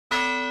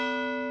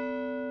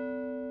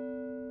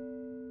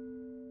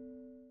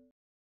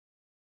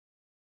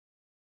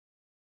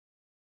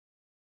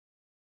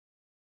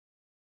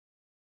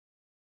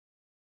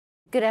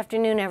Good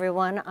afternoon,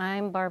 everyone.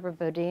 I'm Barbara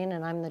Bodine,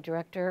 and I'm the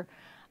director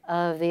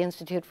of the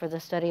Institute for the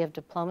Study of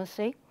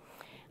Diplomacy.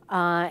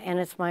 And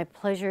it's my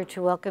pleasure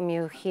to welcome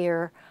you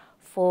here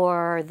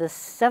for the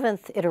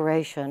 7th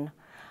iteration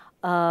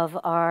of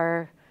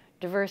our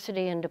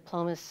Diversity in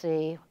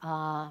Diplomacy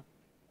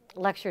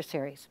lecture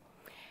series.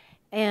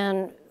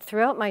 And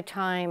throughout my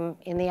time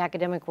in the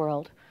academic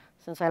world,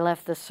 since I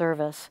left the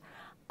service,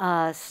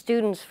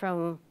 students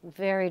from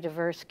very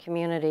diverse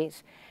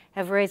communities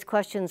have raised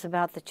questions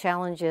about the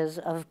challenges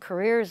of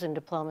careers in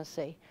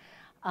diplomacy,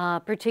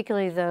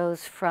 particularly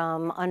those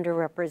from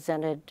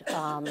underrepresented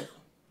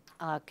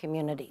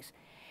communities.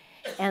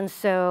 And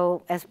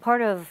so as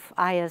part of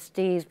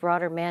ISD's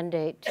broader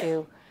mandate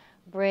to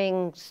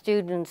bring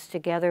students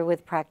together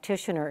with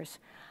practitioners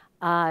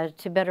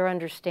to better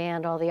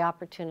understand all the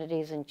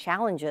opportunities and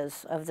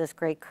challenges of this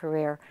great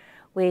career,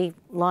 we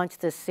launched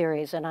this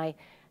series. And I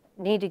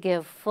need to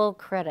give full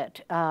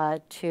credit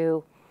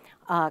to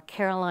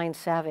Caroline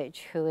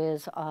Savage, who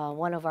is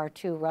one of our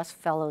 2 Rust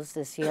Fellows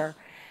this year.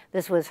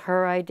 This was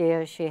her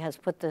idea. She has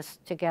put this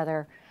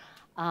together.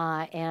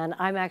 And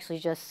I'm actually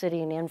just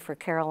sitting in for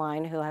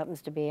Caroline, who happens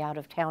to be out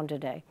of town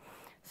today.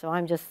 So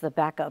I'm just the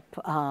backup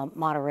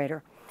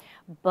moderator.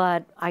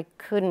 But I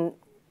couldn't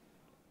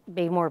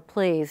be more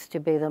pleased to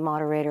be the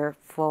moderator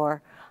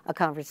for a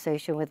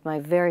conversation with my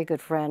very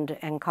good friend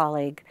and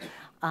colleague,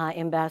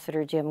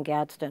 Ambassador Jim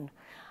Gadsden.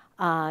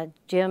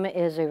 Jim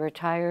is a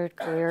retired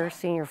career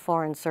senior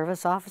foreign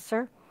service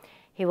officer.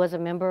 He was a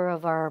member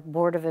of our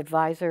board of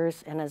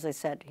advisors, and as I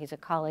said, he's a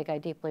colleague I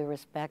deeply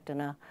respect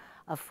and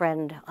a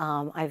friend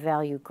I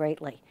value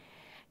greatly.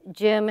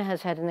 Jim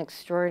has had an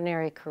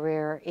extraordinary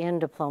career in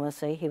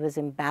diplomacy. He was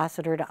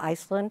ambassador to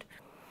Iceland,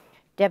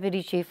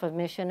 deputy chief of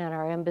mission at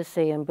our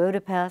embassy in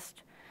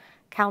Budapest,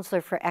 counselor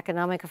for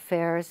economic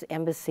affairs,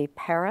 Embassy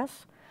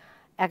Paris,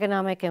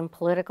 economic and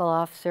political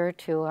officer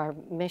to our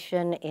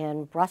mission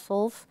in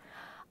Brussels,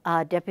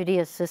 Deputy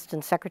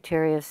Assistant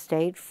Secretary of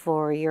State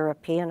for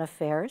European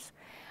Affairs,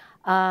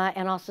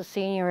 and also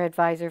Senior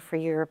Advisor for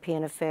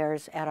European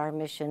Affairs at our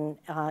mission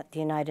at the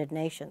United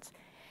Nations.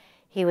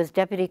 He was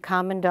Deputy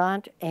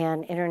Commandant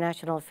and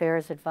International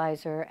Affairs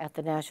Advisor at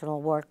the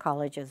National War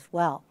College as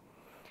well.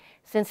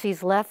 Since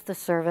he's left the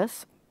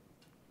service,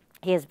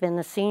 he has been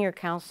the Senior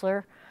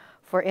Counselor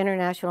for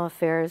International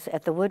Affairs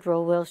at the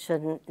Woodrow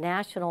Wilson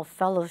National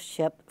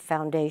Fellowship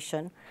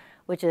Foundation,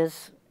 which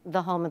is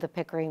the home of the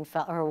Pickering,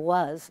 or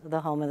was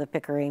the home of the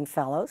Pickering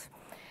Fellows.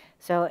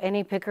 So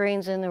any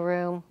Pickerings in the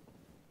room?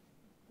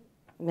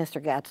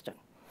 Mr. Gadsden.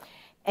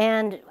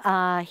 And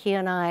he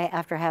and I,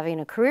 after having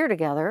a career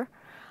together,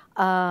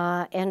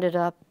 ended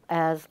up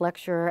as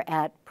lecturer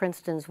at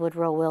Princeton's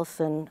Woodrow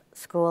Wilson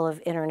School of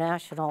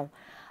International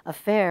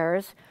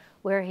Affairs,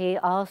 where he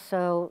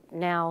also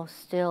now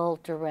still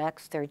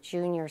directs their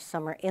Junior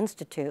Summer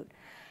Institute,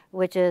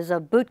 which is a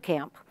boot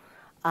camp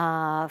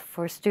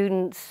for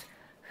students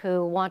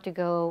who want to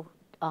go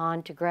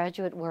on to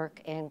graduate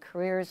work and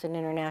careers in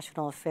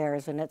international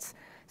affairs. And it's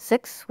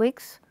 6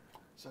 weeks?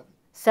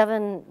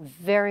 7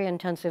 very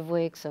intensive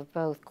weeks of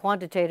both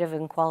quantitative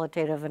and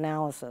qualitative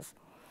analysis.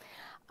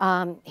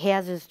 He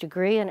has his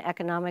degree in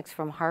economics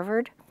from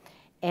Harvard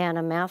and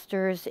a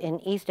master's in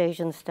East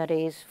Asian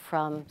Studies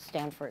from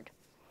Stanford.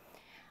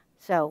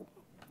 So,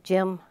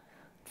 Jim,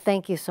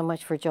 thank you so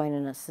much for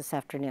joining us this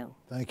afternoon.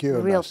 Thank you.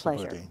 Real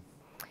pleasure.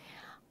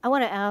 I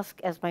want to ask,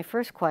 as my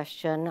first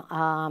question,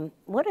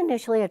 what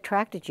initially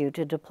attracted you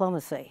to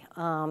diplomacy?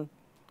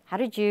 How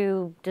did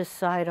you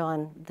decide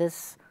on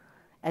this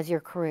as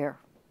your career?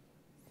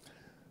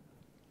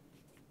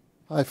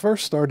 I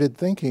first started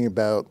thinking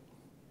about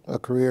a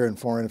career in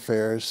foreign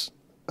affairs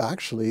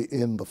actually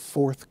in the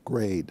 4th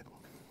grade.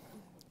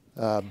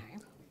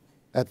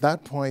 At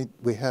that point,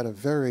 we had a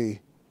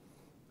very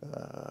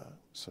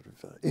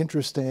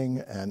interesting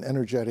and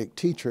energetic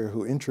teacher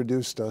who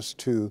introduced us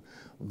to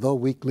The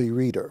Weekly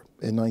Reader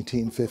in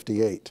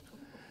 1958.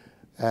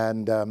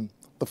 And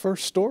the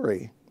first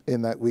story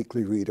in that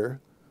Weekly Reader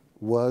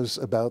was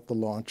about the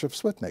launch of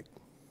Sputnik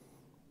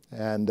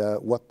and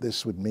what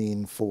this would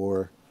mean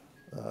for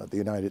the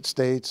United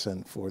States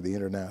and for the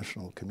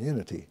international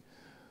community.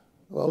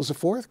 Well, as a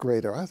 4th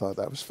grader, I thought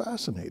that was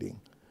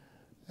fascinating.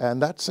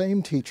 And that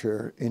same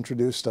teacher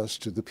introduced us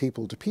to the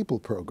People-to-People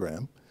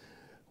program,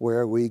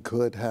 where we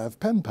could have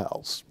pen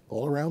pals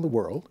all around the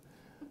world.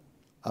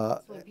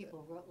 When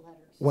people wrote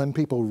letters. When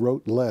people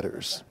wrote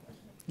letters,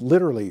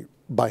 literally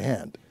by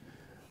hand.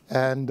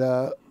 And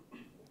I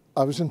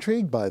was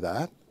intrigued by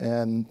that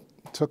and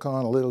took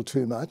on a little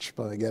too much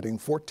by getting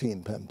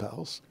 14 pen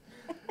pals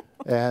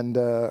and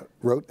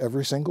wrote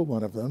every single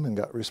one of them and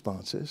got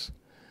responses.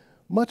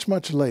 Much,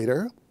 much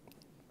later,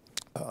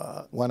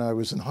 when I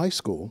was in high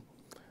school,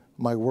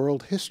 my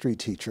world history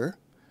teacher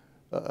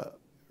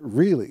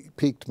really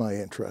piqued my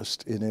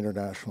interest in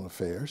international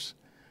affairs.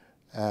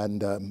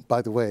 And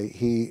by the way,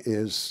 he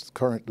is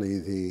currently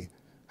the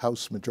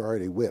House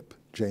Majority Whip,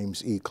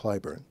 James E.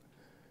 Clyburn.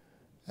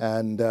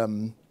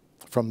 And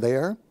from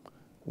there,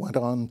 went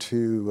on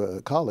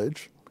to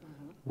college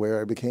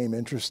where I became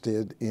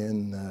interested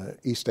in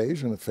East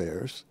Asian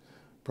affairs,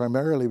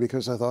 primarily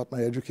because I thought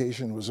my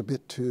education was a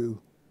bit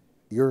too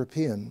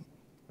European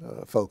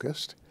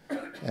focused,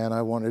 and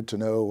I wanted to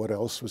know what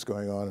else was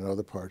going on in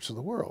other parts of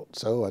the world.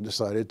 So I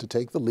decided to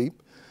take the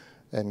leap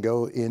and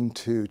go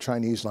into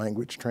Chinese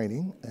language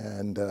training,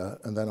 and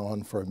then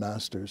on for a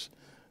master's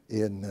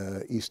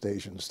in East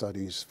Asian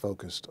studies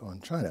focused on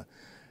China.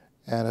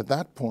 And at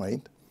that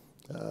point,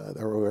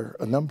 there were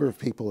a number of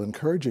people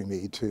encouraging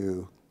me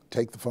to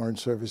take the Foreign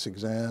Service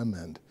exam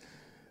and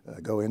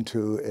go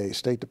into a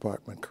State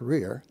Department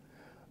career.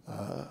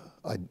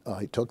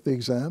 I took the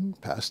exam,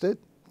 passed it,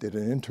 did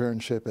an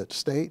internship at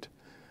State,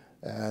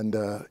 and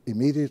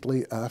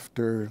immediately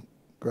after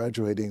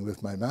graduating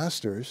with my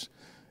master's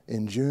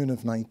in June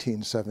of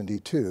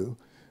 1972,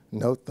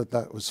 note that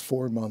that was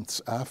 4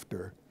 months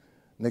after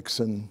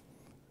Nixon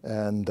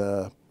and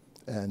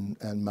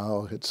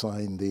Mao had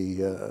signed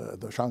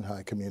the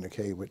Shanghai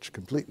Communique, which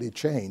completely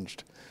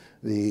changed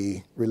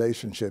the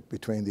relationship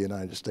between the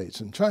United States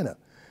and China.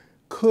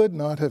 Could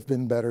not have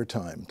been better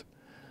timed.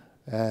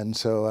 And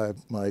so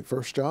my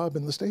first job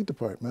in the State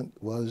Department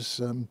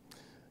was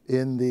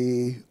in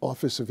the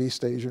Office of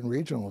East Asian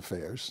Regional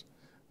Affairs.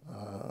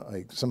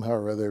 I somehow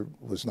or other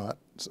was not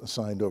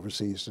assigned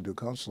overseas to do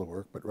consular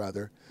work, but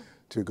rather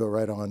to go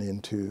right on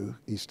into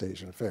East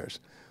Asian affairs.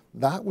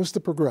 That was the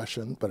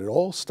progression, but it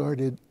all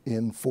started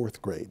in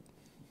 4th grade.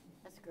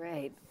 That's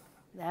great.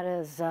 That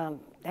is,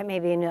 that may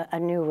be a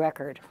new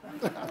record.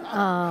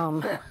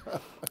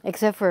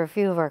 Except for a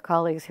few of our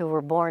colleagues who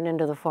were born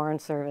into the Foreign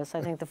Service.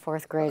 I think the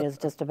 4th grade is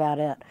just about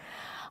it.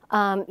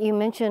 You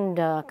mentioned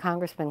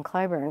Congressman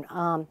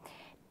Clyburn.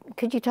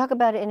 Could you talk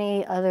about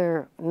any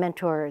other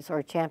mentors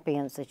or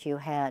champions that you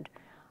had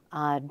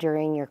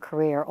during your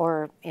career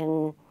or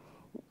in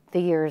the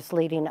years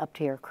leading up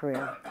to your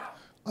career?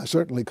 I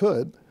certainly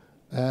could.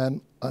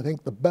 And I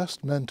think the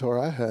best mentor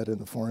I had in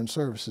the Foreign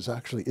Service is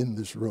actually in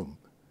this room.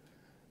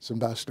 It's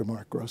Ambassador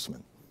Mark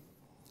Grossman,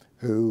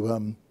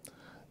 who,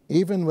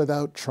 even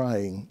without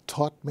trying,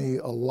 taught me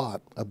a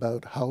lot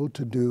about how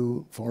to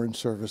do Foreign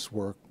Service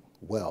work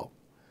well.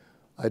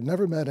 I'd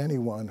never met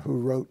anyone who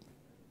wrote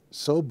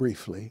so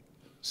briefly,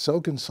 so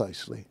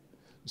concisely,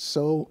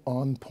 so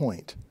on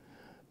point.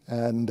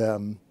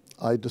 And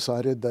I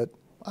decided that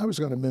I was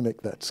going to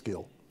mimic that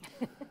skill.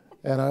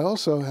 And I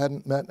also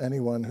hadn't met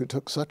anyone who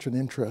took such an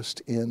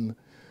interest in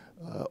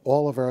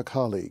all of our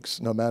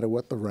colleagues, no matter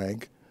what the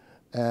rank,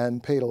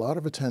 and paid a lot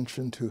of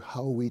attention to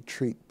how we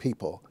treat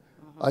people.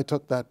 I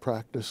took that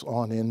practice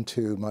on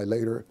into my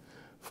later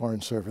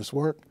Foreign Service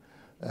work,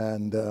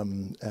 and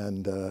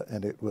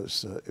it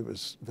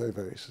was very,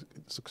 very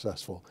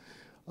successful.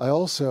 I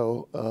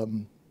also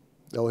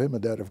owe him a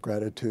debt of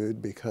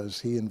gratitude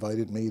because he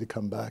invited me to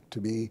come back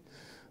to be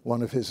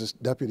one of his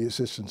Deputy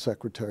Assistant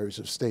Secretaries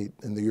of State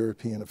in the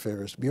European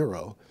Affairs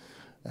Bureau.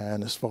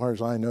 And as far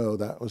as I know,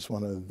 that was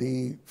one of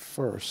the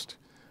first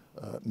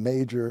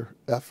major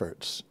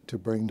efforts to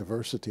bring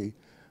diversity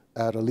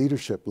at a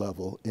leadership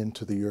level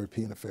into the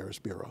European Affairs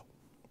Bureau.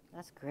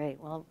 That's great.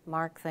 Well,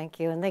 Mark, thank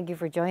you. And thank you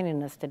for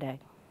joining us today.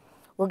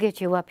 We'll get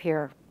you up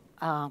here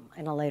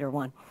in a later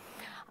one.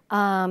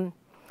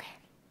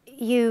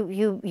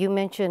 You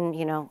mentioned,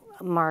 you know,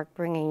 Mark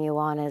bringing you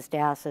on as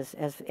DAS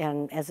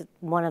as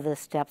one of the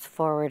steps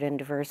forward in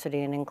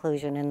diversity and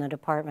inclusion in the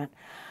department.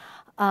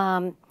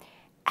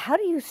 How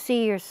do you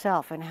see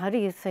yourself and how do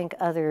you think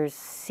others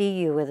see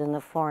you within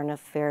the foreign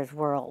affairs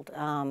world?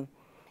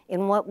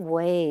 In what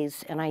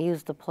ways, and I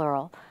use the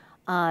plural,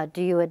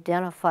 do you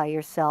identify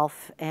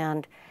yourself,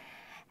 and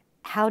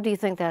how do you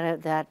think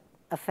that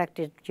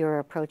affected your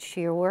approach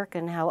to your work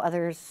and how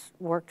others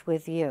worked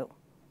with you?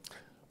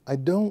 I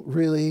don't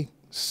really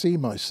see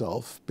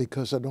myself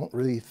because I don't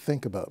really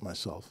think about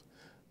myself.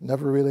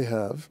 Never really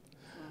have.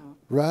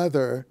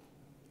 Rather,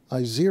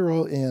 I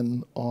zero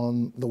in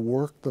on the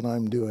work that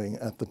I'm doing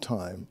at the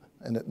time,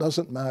 and it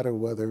doesn't matter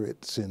whether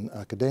it's in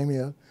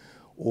academia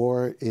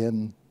or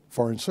in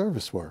foreign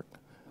service work.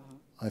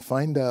 I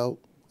find out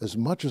as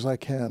much as I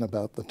can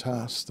about the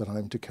tasks that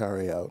I'm to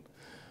carry out,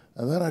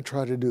 and then I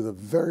try to do the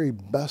very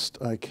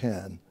best I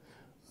can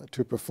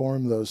to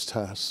perform those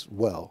tasks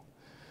well.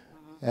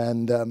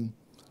 And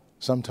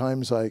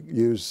sometimes I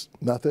use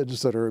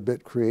methods that are a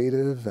bit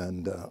creative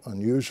and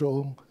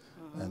unusual,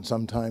 and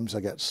sometimes I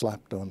get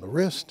slapped on the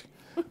wrist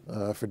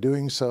for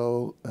doing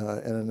so.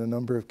 And in a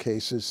number of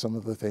cases, some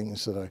of the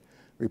things that I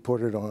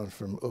reported on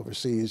from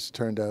overseas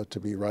turned out to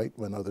be right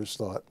when others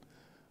thought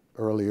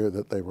earlier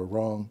that they were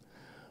wrong.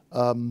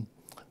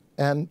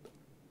 And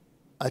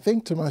I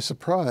think to my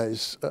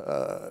surprise,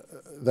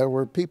 there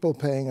were people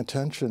paying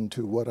attention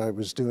to what I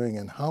was doing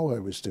and how I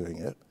was doing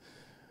it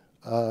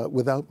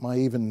without my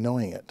even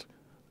knowing it,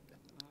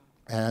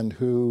 and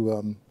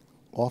who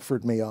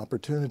offered me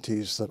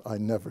opportunities that I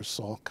never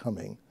saw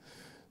coming.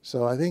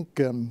 So I think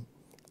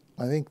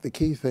the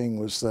key thing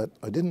was that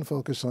I didn't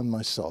focus on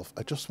myself.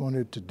 I just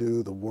wanted to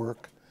do the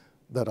work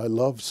that I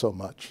loved so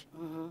much.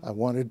 I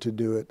wanted to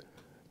do it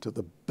to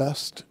the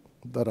best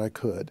that I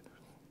could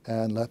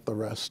and let the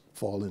rest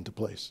fall into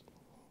place.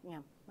 Yeah,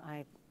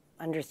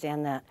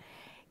 understand that.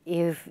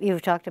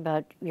 You've talked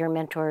about your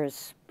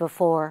mentors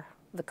before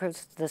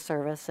the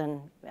service,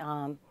 and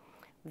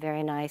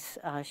very nice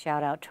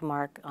shout out to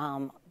Mark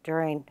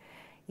during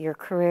your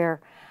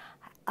career.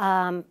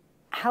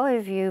 How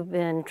have you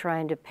been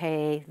trying to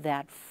pay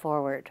that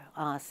forward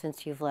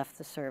since you've left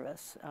the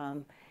service?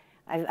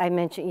 I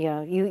mentioned,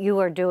 you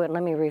are doing,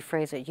 let me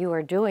rephrase it, you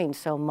are doing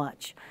so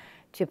much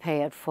to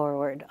pay it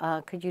forward.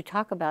 Could you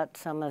talk about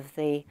some of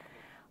the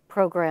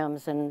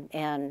programs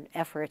and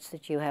efforts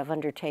that you have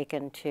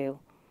undertaken to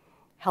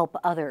help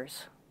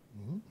others?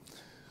 Mm-hmm.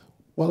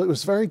 Well, it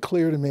was very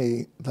clear to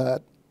me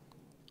that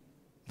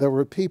there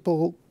were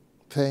people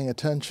paying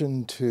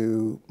attention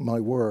to my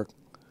work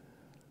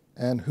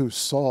and who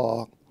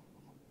saw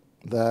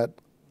that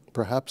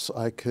perhaps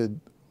I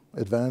could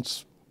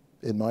advance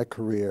in my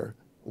career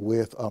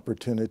with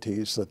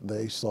opportunities that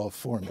they saw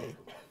for me,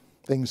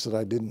 things that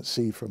I didn't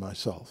see for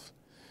myself.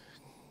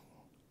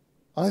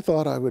 I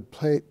thought I would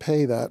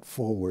pay that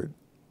forward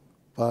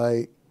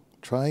by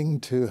trying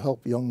to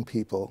help young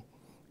people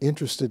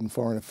interested in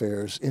foreign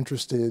affairs,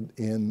 interested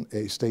in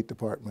a State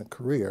Department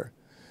career,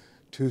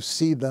 to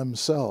see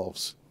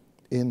themselves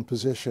in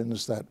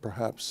positions that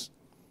perhaps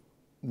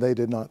they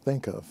did not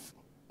think of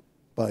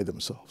by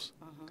themselves.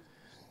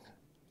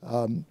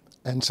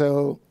 And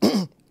so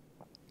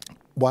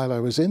while I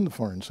was in the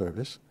Foreign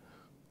Service,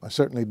 I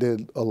certainly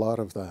did a lot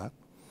of that.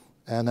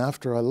 And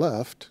after I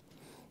left,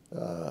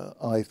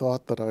 I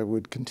thought that I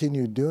would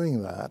continue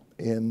doing that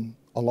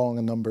along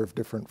a number of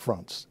different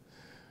fronts.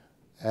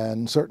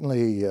 And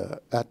certainly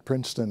at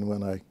Princeton,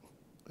 when I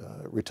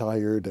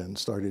retired and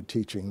started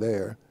teaching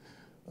there,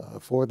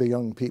 for the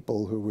young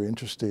people who were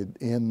interested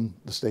in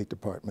the State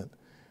Department,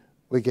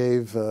 we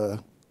gave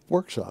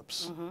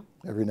workshops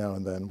every now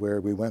and then where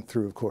we went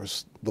through, of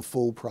course, the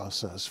full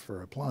process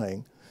for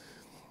applying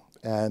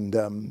and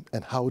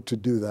how to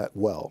do that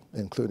well,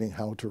 including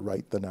how to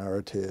write the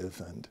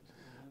narrative and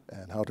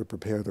how to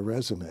prepare the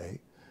resume.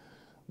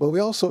 But we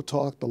also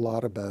talked a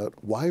lot about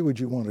why would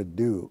you want to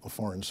do a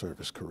Foreign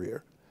Service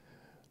career,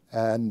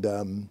 and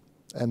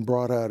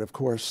brought out, of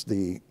course,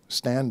 the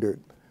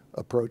standard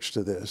approach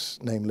to this,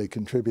 namely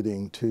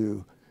contributing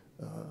to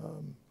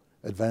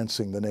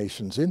advancing the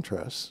nation's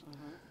interests,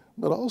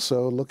 but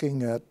also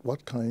looking at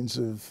what kinds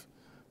of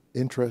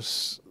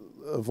interests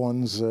of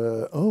one's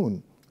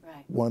own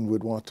one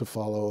would want to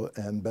follow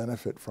and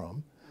benefit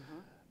from,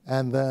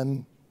 and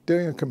then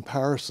doing a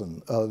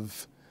comparison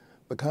of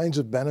the kinds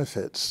of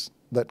benefits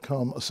that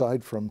come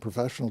aside from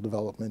professional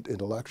development,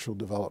 intellectual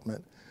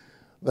development,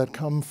 that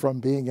come from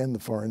being in the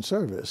Foreign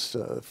Service.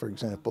 For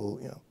example,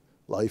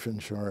 life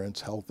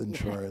insurance, health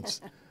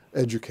insurance,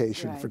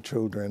 education for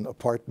children,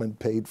 apartment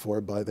paid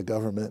for by the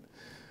government,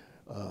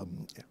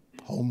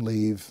 home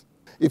leave.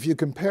 If you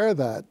compare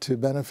that to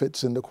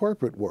benefits in the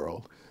corporate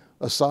world,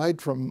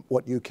 aside from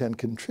what you can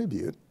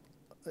contribute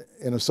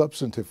in a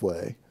substantive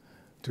way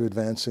to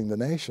advancing the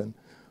nation,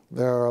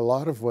 there are a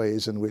lot of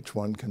ways in which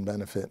one can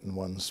benefit in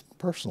one's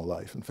personal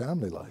life and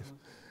family life.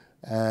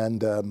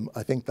 And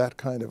I think that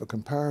kind of a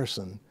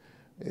comparison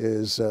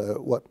is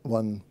what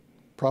one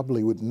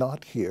probably would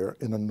not hear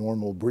in a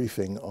normal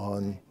briefing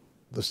on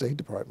the State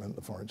Department,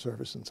 the Foreign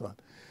Service, and so on.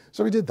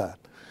 So we did that.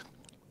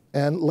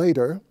 And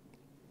later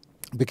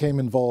became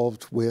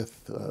involved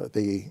with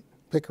the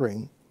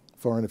Pickering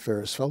Foreign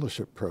Affairs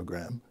Fellowship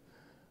Program,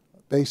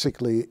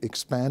 basically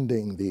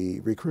expanding the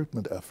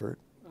recruitment effort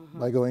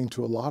by going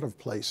to a lot of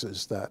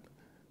places that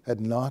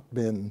had not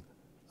been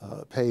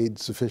paid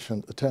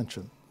sufficient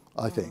attention,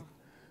 I think,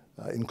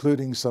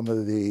 including some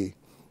of the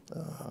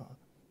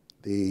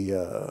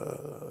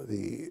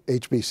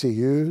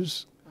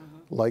HBCUs,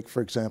 like,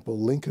 for example,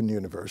 Lincoln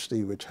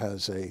University, which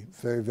has a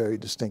very, very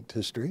distinct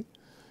history.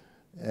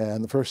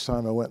 And the first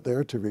time I went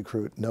there to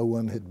recruit, no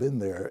one had been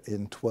there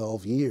in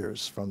 12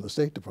 years from the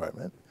State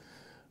Department.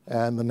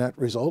 And the net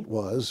result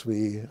was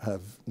we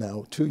have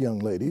now 2 young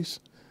ladies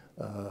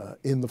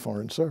in the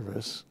Foreign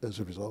Service as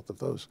a result of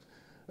those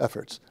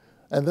efforts.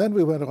 And then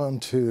we went on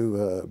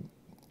to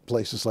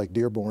places like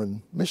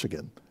Dearborn,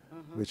 Michigan,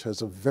 which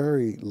has a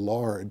very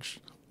large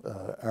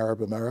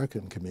Arab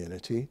American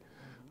community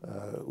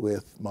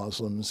with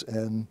Muslims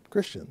and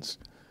Christians.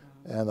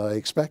 And I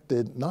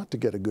expected not to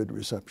get a good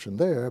reception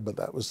there, but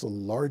that was the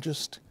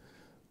largest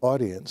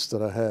audience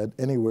that I had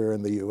anywhere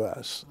in the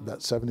U.S.,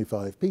 about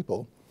 75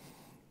 people.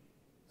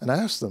 And I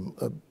asked them,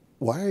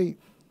 why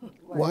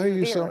are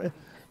you so...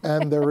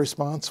 And their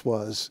response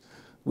was,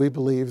 we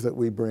believe that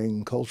we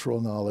bring cultural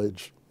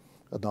knowledge,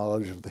 a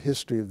knowledge of the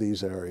history of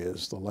these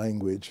areas, the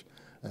language,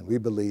 and we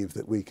believe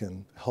that we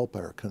can help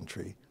our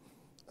country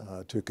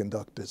to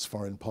conduct its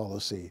foreign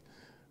policy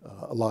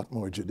a lot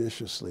more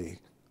judiciously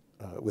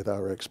with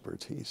our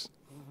expertise.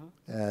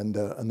 And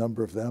a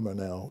number of them are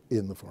now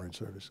in the Foreign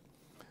Service.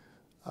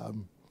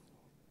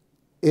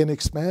 In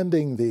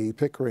expanding the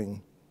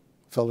Pickering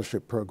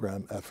Fellowship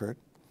Program effort,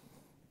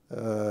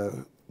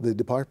 the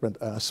department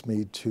asked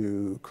me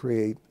to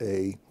create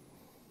a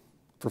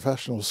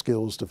professional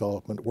skills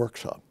development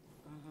workshop.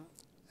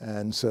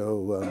 And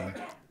so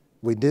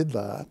we did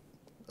that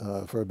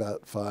for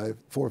about 4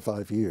 or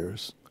 5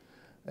 years.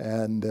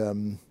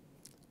 And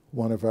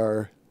one of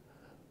our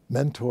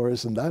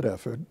mentors in that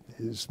effort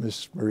is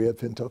Miss Maria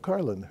Pinto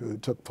Carlin, who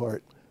took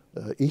part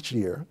each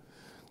year.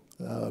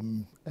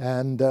 Then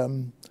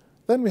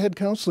we had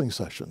counseling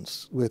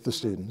sessions with the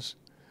students,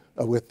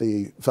 with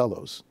the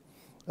fellows,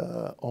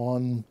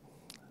 on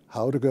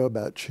how to go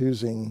about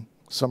choosing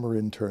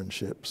summer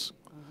internships.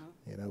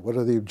 You know, what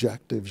are the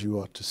objectives you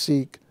ought to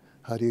seek?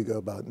 How do you go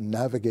about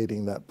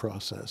navigating that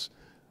process?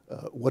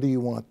 What do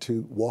you want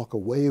to walk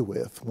away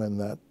with when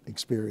that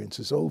experience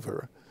is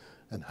over?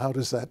 And how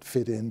does that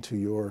fit into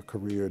your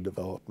career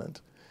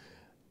development?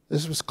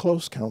 This was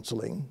close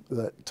counseling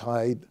that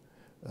tied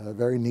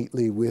very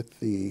neatly with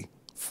the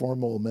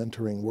formal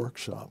mentoring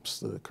workshops,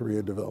 the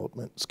career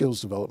development,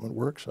 skills development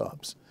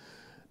workshops.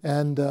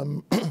 And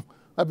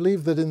I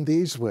believe that in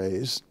these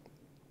ways,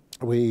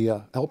 we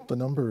helped a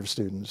number of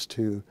students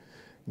to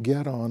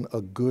get on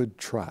a good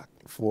track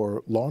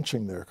for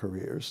launching their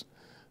careers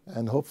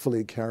and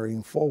hopefully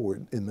carrying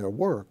forward in their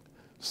work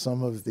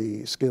some of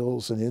the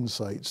skills and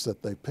insights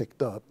that they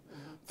picked up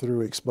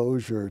through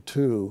exposure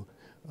to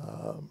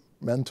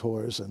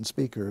mentors and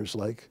speakers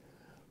like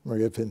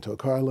Maria Pinto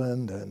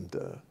Carlin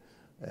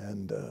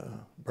and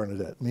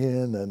Bernadette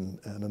Meehan and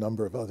a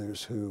number of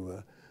others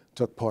who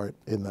took part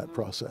in that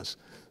process.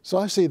 So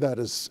I see that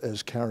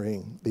as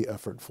carrying the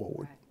effort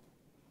forward. Right.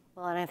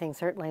 Well, and I think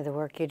certainly the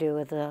work you do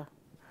with the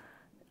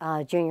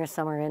Junior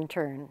Summer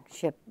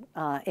Internship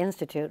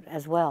Institute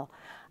as well.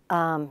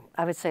 I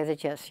would say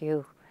that yes,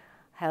 you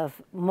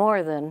have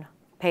more than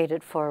paid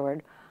it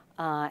forward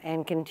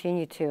and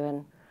continue to.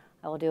 And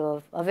I will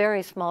do a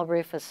very small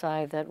brief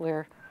aside that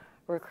we're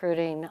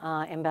recruiting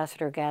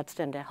Ambassador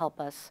Gadsden to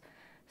help us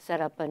set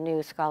up a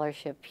new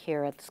scholarship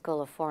here at the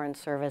School of Foreign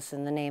Service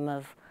in the name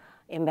of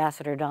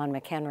Ambassador Don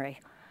McHenry,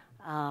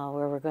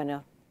 where we're going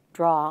to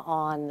draw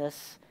on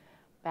this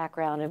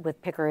background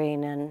with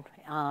Pickering and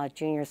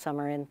Junior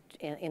Summer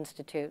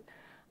Institute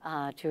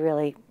to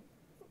really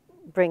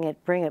bring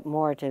it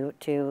more to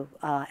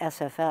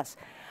SFS.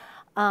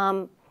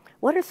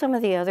 What are some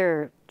of the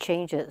other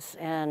changes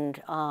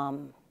and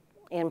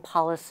in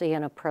policy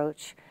and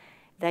approach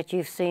that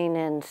you've seen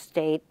in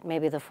state,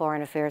 maybe the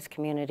foreign affairs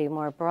community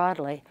more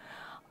broadly,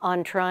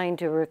 on trying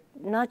to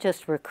not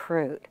just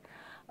recruit,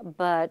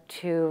 but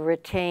to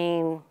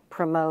retain,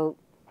 promote,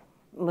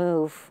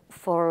 move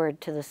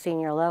forward to the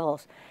senior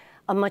levels,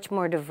 a much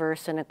more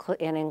diverse and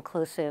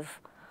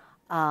inclusive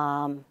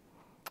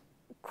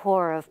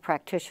core of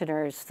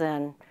practitioners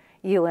than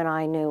you and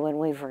I knew when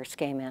we first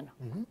came in?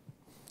 Mm-hmm.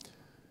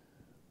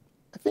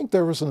 I think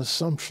there was an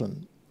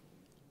assumption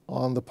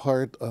on the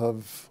part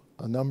of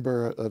a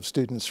number of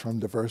students from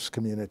diverse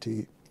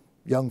community,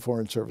 young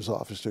Foreign Service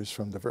officers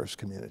from diverse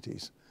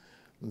communities,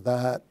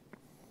 that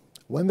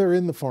when they're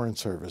in the Foreign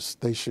Service,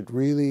 they should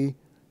really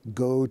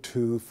go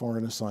to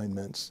foreign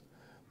assignments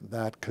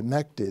that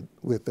connected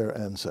with their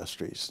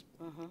ancestries.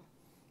 Mm-hmm.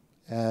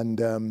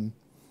 And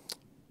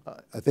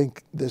I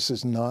think this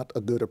is not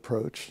a good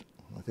approach.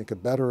 I think a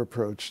better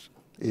approach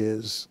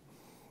is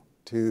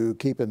to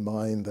keep in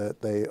mind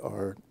that they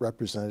are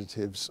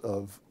representatives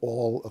of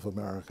all of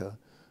America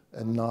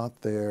and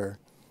not their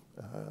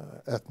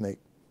ethnic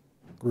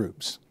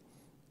groups,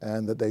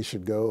 and that they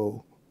should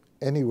go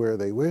anywhere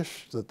they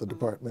wish that the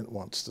department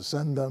wants to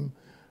send them,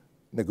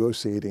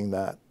 negotiating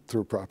that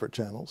through proper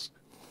channels,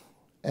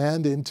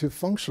 and into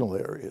functional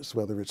areas,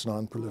 whether it's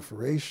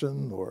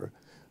non-proliferation or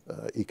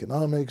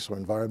economics or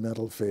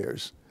environmental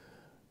affairs,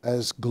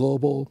 as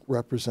global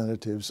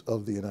representatives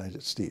of the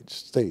United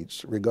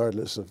States,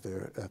 regardless of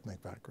their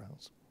ethnic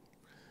backgrounds.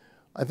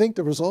 I think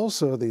there was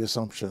also the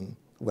assumption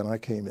when I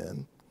came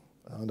in,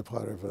 on the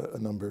part of a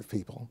number of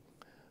people,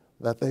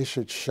 that they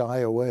should shy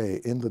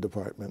away in the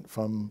department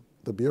from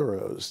the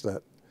bureaus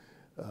that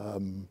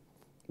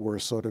were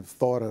sort of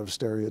thought of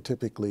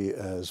stereotypically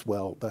as,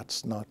 well,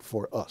 that's not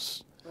for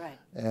us. Right.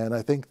 And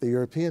I think the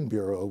European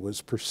Bureau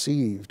was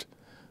perceived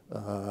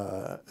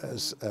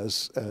as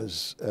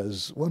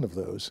one of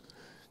those.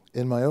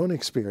 In my own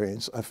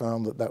experience, I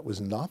found that that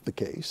was not the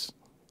case.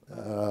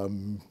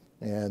 And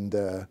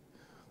I'm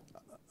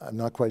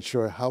not quite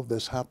sure how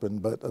this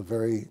happened, but a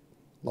very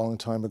long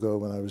time ago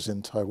when I was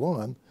in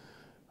Taiwan,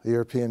 the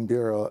European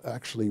Bureau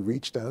actually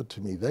reached out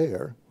to me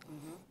there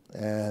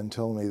and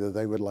told me that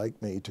they would like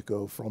me to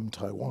go from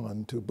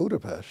Taiwan to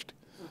Budapest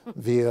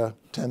via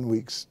 10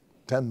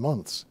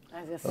 months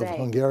of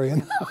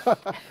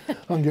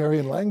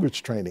Hungarian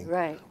language training.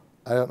 Right.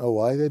 I don't know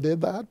why they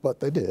did that, but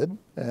they did.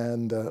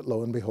 And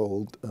lo and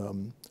behold,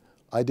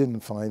 I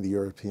didn't find the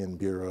European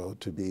Bureau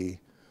to be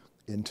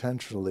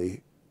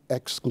intentionally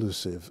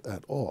exclusive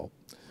at all.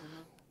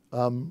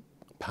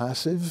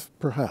 Passive,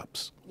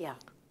 perhaps. Yeah.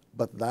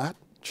 But that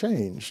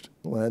changed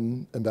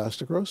when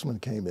Ambassador Grossman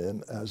came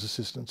in as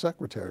Assistant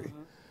Secretary.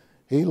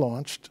 He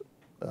launched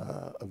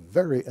a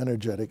very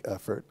energetic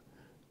effort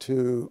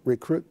to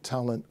recruit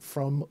talent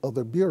from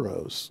other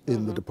bureaus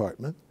in the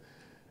department,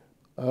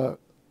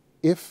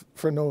 if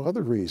for no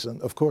other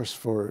reason, of course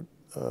for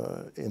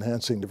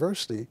enhancing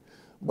diversity,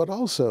 but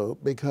also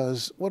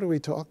because what do we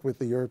talk with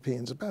the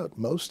Europeans about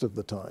most of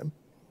the time?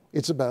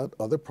 It's about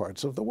other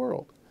parts of the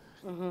world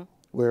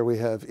where we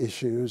have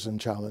issues and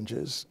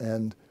challenges.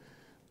 And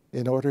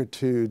in order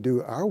to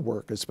do our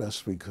work as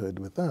best we could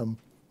with them,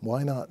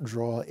 why not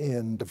draw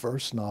in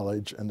diverse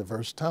knowledge and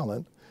diverse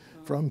talent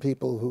from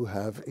people who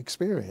have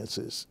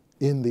experiences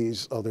in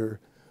these other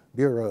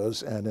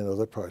bureaus and in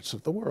other parts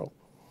of the world?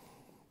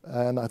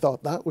 And I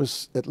thought that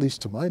was, at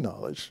least to my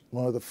knowledge,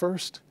 one of the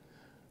first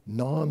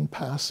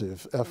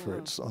non-passive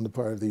efforts on the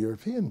part of the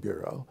European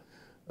Bureau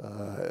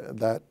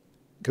that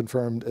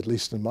confirmed, at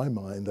least in my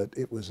mind, that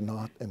it was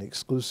not an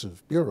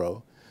exclusive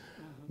bureau,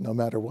 no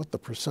matter what the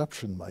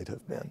perception might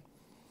have been.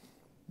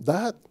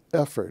 That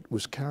effort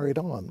was carried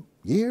on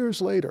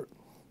years later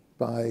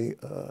by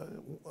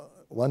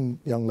one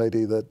young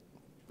lady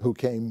who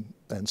came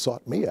and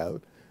sought me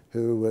out,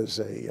 who was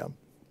an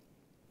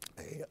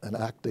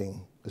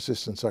acting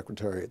assistant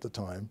secretary at the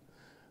time,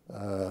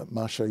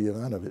 Masha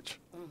Jovanovic,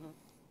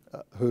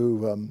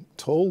 who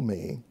told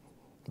me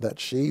that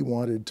she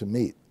wanted to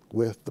meet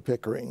with the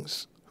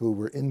Pickerings who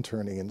were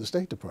interning in the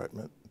State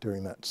Department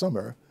during that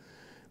summer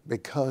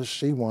because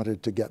she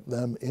wanted to get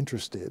them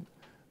interested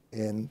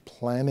in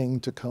planning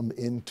to come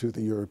into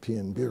the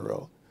European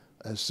Bureau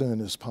as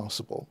soon as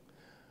possible.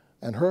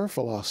 And her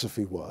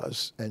philosophy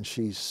was, and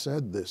she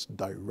said this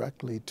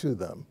directly to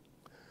them,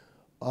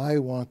 I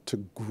want to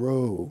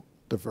grow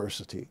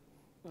diversity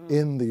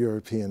in the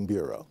European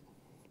Bureau.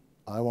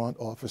 I want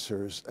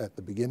officers at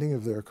the beginning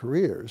of their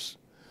careers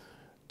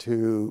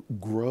to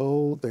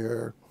grow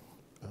their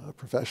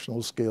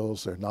professional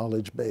skills, their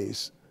knowledge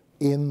base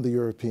in the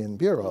European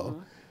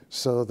Bureau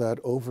so that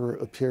over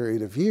a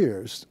period of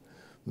years,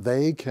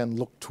 they can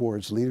look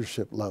towards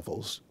leadership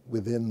levels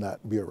within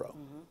that bureau,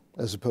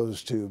 as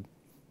opposed to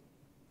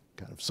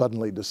kind of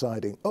suddenly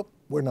deciding, oh,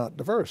 we're not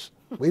diverse.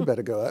 We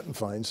better go out and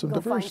find some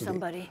diversity. Find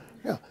somebody.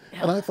 Yeah.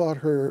 And I thought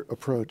her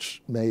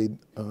approach made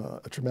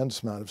a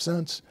tremendous amount of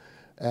sense,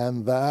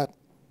 and that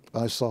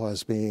I saw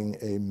as being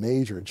a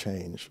major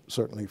change,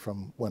 certainly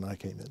from when I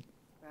came in.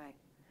 Right.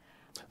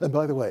 And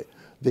by the way,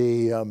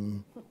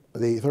 the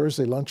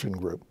Thursday Luncheon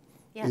Group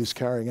is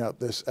carrying out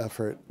this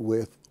effort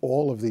with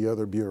all of the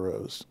other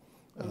bureaus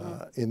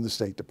in the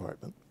State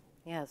Department.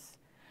 Yes.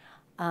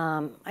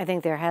 I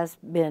think there has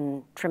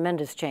been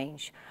tremendous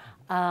change.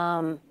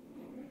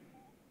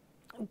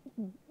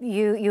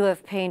 You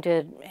have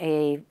painted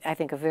I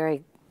think, a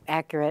very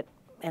accurate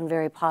and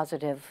very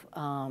positive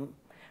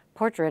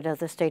portrait of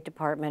the State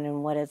Department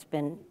and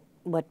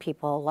what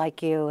people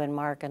like you and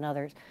Mark and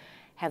others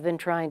have been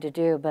trying to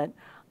do, but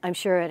I'm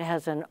sure it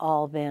hasn't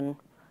all been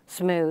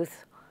smooth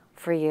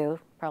for you,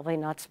 probably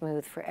not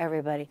smooth for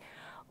everybody.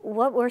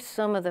 What were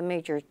some of the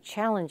major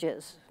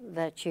challenges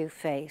that you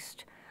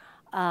faced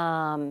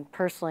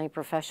personally,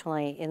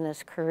 professionally in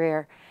this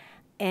career,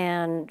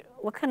 and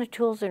what kind of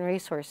tools and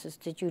resources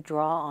did you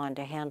draw on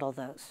to handle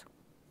those?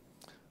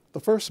 The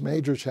first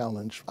major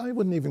challenge, I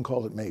wouldn't even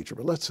call it major,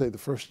 but let's say the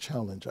first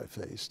challenge I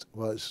faced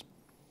was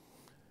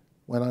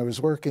when I was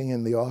working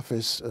in the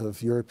Office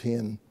of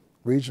European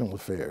Regional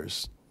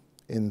Affairs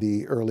in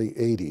the early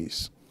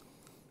 80s.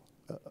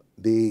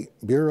 The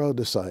Bureau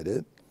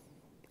decided,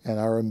 and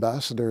our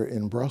ambassador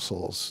in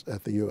Brussels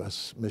at the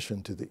U.S.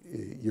 mission to the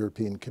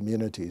European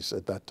communities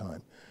at that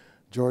time,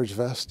 George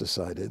Vest,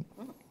 decided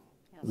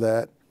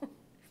that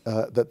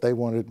they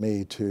wanted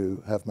me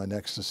to have my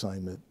next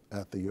assignment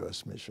at the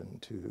U.S. mission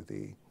to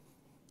the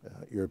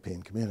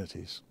European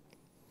communities.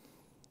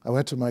 I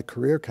went to my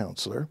career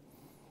counselor,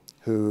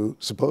 who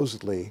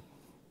supposedly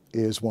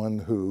is one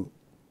who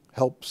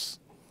helps.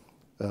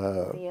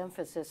 The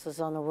emphasis is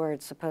on the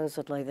word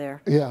supposedly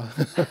there. Yeah,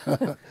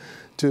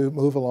 to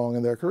move along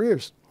in their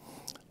careers,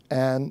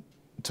 and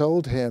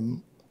told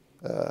him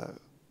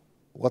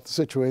what the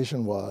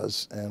situation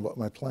was and what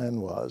my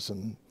plan was,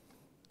 and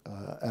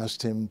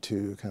asked him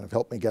to kind of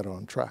help me get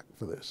on track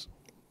for this.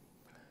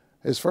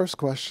 His first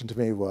question to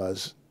me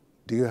was,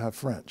 do you have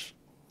French?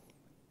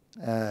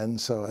 And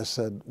so I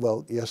said,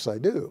 well, yes, I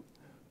do.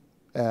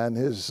 And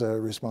his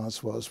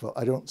response was, well,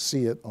 I don't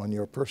see it on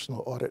your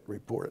personal audit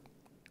report.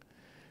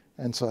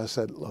 And so I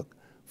said, look,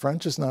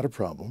 French is not a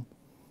problem.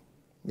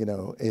 You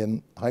know,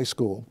 in high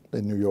school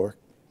in New York,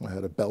 I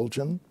had a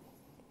Belgian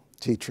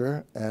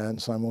teacher and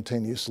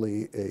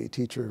simultaneously a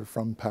teacher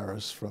from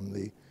Paris from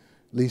the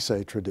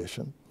lycée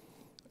tradition.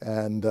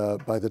 And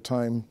by the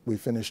time we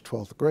finished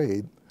 12th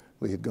grade,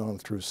 we had gone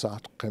through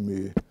Sartre,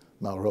 Camus,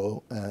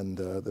 Marot, and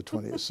the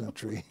 20th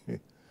century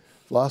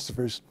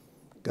philosophers,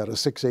 got a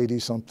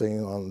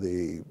 680-something on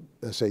the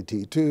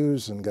SAT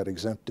 2s and got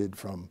exempted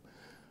from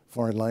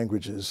foreign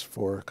languages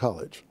for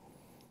college.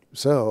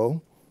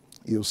 So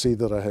you'll see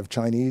that I have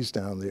Chinese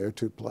down there,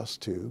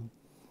 2+2,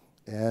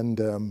 and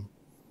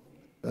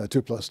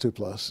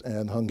 2+2+,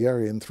 and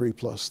Hungarian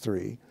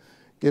 3+3.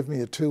 Give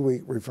me a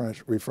 2-week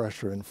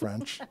refresher in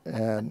French,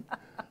 and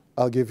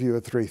I'll give you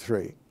a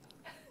 3-3.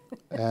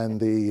 And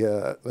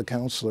the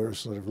counselor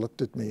sort of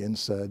looked at me and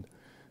said,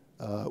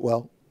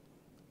 well,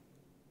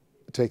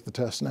 take the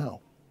test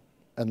now,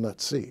 and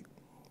let's see.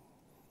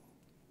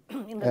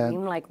 You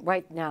mean like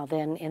right now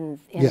then in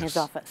Yes. his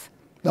office?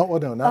 No, well,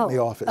 no, not in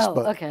the office,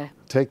 but okay.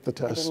 take the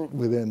test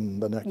within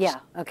the next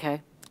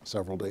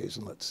several days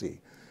and let's see.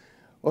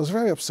 Well, I was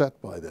very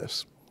upset by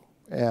this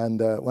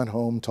and went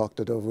home, talked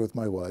it over with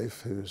my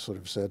wife, who sort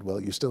of said, well,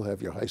 you still have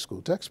your high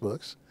school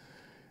textbooks.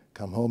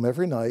 Come home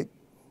every night.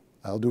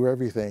 I'll do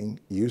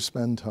everything. You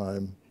spend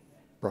time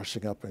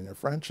brushing up on your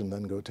French and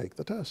then go take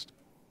the test.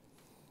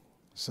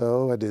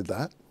 So I did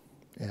that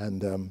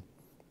and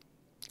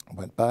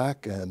went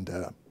back and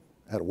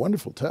had a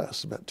wonderful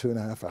test, about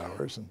 2.5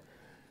 hours.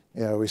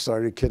 And we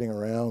started kidding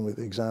around with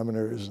the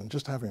examiners and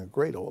just having a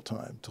great old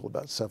time till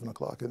about 7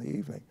 o'clock in the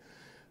evening.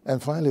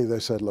 And finally they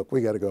said, look,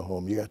 we got to go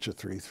home. You got your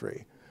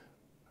 3.3.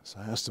 So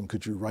I asked them,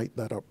 could you write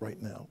that up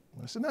right now?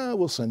 And I said, no,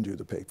 we'll send you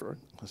the paper.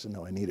 I said,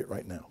 no, I need it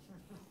right now.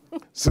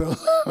 So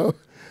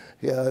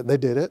yeah, they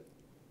did it.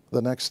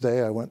 The next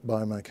day I went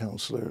by my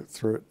counselor,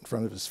 threw it in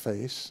front of his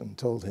face and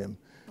told him,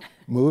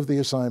 move the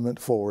assignment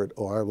forward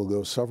or I will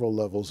go several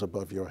levels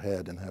above your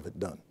head and have it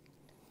done.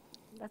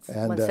 That's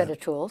one set of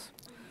tools.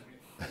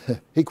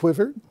 He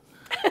quivered,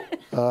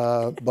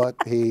 but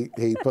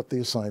he put the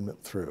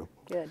assignment through.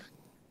 Good.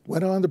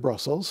 Went on to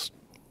Brussels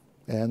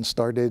and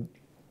started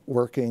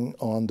working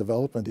on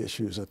development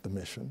issues at the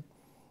mission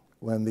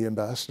when the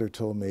ambassador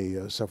told me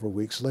several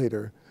weeks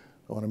later,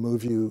 I want to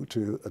move you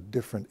to a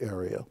different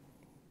area.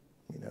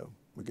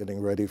 We're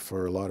getting ready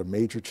for a lot of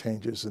major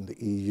changes in the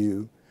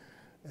EU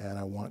and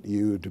I want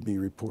you to be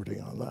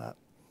reporting on that.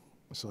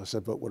 So I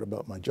said, but what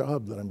about my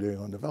job that I'm doing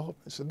on development?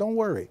 He said, don't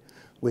worry.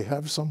 We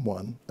have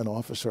someone, an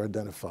officer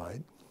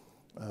identified.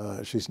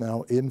 She's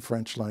now in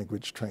French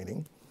language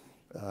training.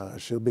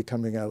 She'll be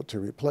coming out to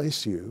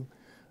replace you.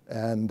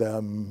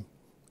 But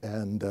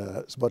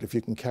if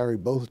you can carry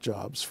both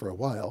jobs for a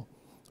while,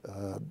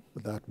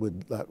 that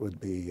would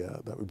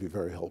be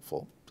very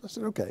helpful. So I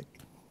said, okay.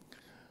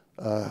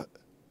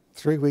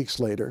 3 weeks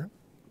later,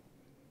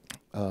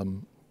 the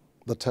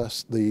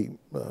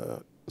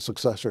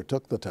successor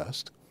took the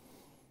test.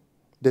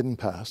 Didn't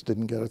pass,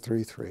 didn't get a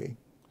 3.3.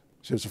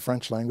 She was a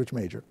French language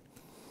major.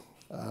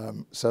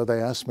 So they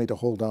asked me to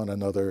hold on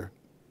another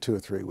 2 or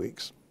 3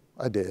 weeks.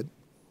 I did.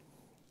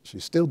 She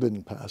still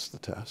didn't pass the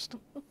test.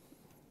 Do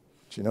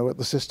you know what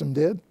the system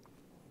did?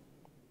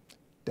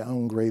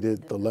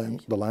 Downgraded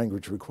the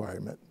language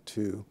requirement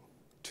to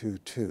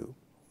 2.2.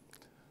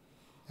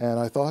 And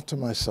I thought to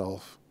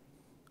myself,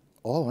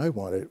 all I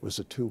wanted was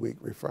a 2-week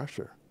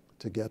refresher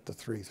to get the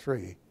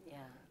 3.3. Yeah.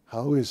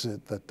 How is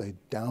it that they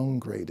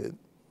downgraded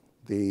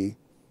the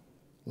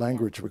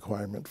language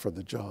requirement for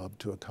the job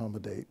to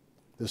accommodate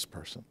this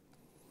person?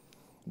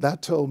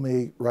 That told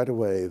me right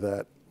away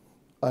that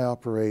I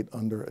operate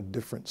under a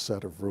different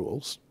set of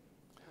rules.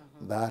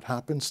 That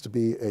happens to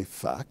be a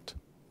fact.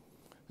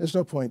 There's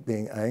no point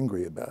being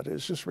angry about it.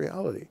 It's just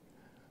reality.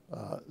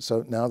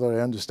 So now that I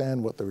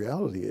understand what the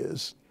reality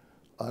is,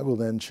 I will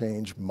then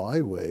change my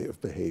way of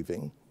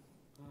behaving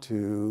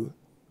to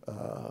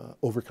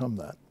overcome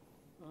that,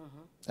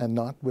 and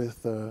not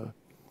with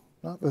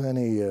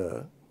any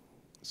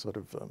sort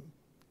of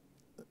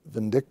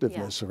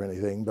vindictiveness or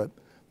anything, but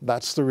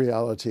that's the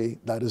reality.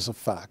 That is a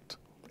fact,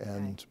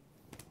 and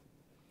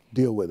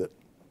deal with it.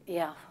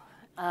 Yeah.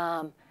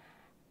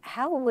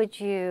 How would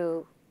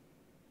you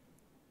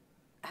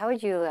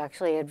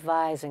actually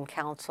advise and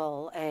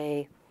counsel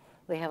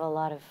we have a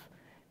lot of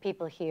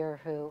people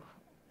here who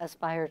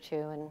aspire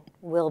to and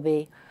will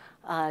be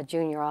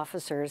junior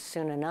officers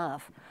soon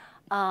enough,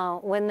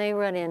 when they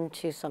run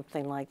into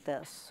something like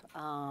this,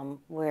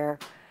 where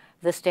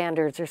the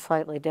standards are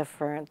slightly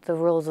different, the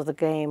rules of the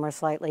game are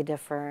slightly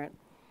different.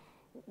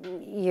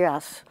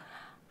 Yes.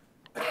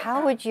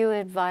 How would you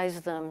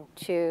advise them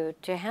to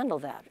handle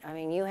that? I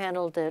mean, you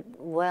handled it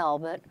well,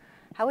 but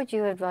how would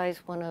you advise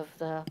one of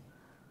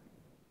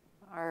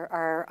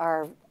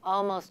our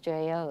almost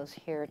JOs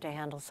here to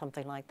handle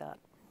something like that?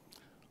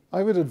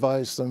 I would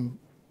advise them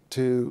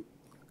to,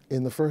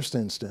 in the first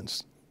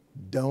instance,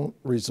 don't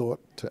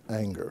resort to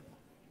anger.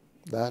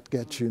 That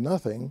gets you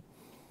nothing,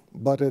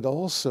 but it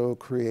also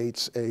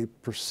creates a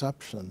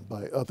perception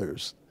by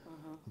others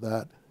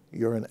that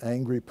you're an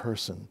angry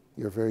person.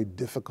 You're very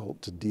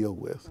difficult to deal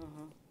with.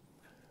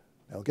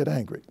 Now get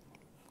angry.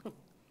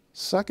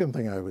 Second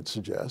thing I would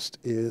suggest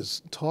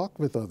is talk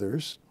with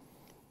others,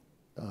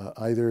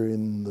 either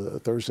in the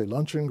Thursday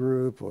luncheon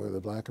group or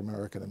the Black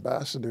American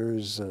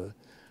Ambassadors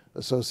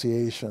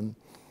Association,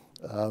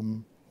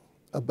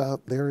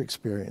 about their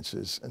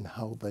experiences and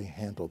how they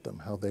handled them,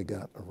 how they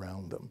got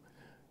around them.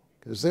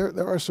 Because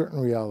there are certain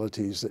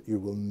realities that you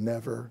will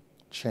never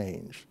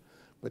change,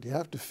 but you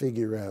have to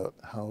figure out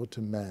how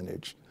to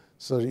manage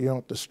so that you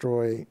don't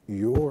destroy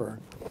your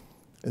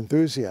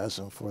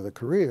enthusiasm for the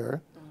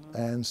career,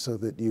 and so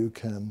that you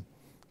can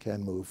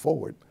move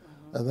forward.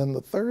 And then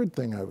the third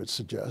thing I would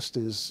suggest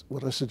is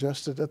what I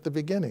suggested at the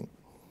beginning.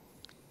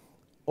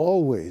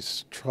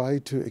 Always try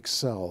to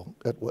excel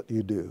at what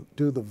you do.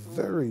 Do the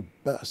very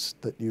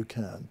best that you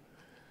can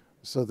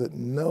so that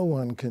no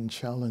one can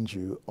challenge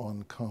you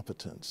on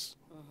competence.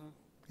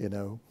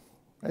 And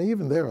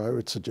even there I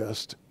would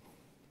suggest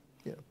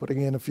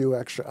putting in a few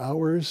extra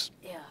hours,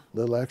 a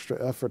little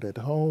extra effort at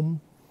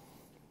home.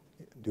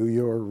 Do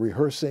your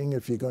rehearsing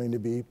if you're going to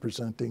be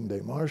presenting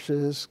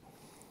démarches,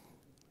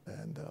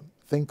 and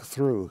think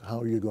through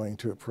how you're going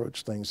to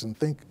approach things, and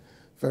think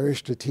very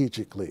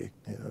strategically.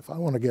 If I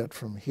want to get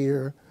from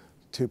here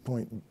to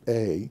point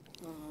A,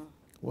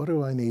 what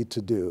do I need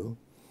to do?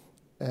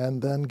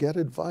 And then get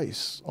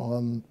advice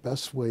on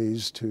best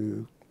ways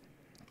to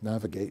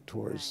navigate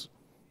towards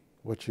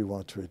what you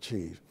want to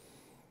achieve.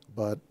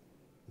 But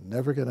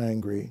never get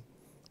angry,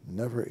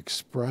 never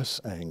express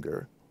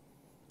anger.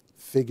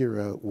 Figure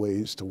out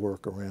ways to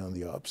work around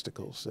the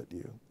obstacles that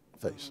you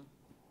face.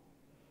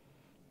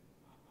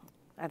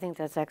 I think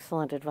that's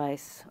excellent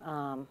advice.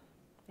 And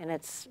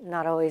it's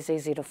not always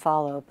easy to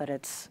follow, but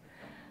it's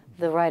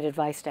the right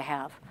advice to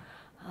have.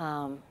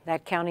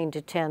 That counting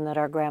to 10 that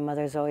our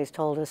grandmothers always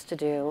told us to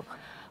do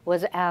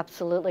was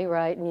absolutely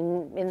right.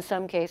 And in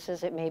some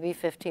cases, it may be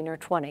 15 or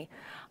 20,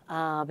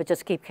 but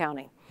just keep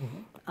counting.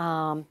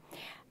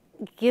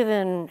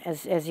 Given,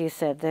 as you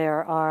said,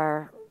 there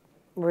are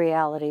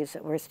realities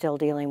that we're still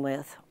dealing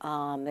with.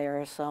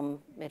 There are some,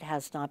 it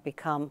has not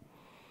become,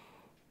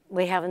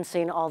 we haven't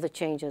seen all the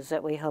changes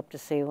that we hoped to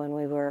see when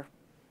we were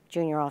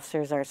junior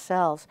officers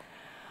ourselves.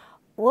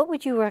 What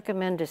would you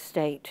recommend to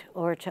state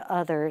or to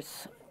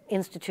others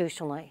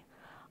institutionally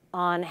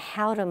on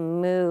how to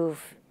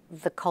move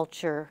the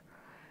culture,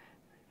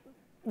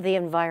 the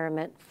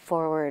environment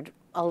forward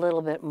a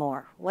little bit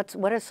more? What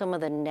are some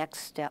of the next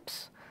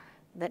steps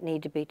that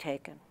need to be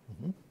taken?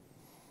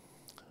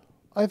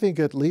 I think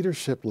at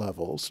leadership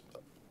levels,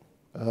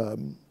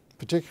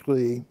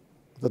 particularly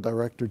the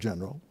Director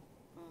General,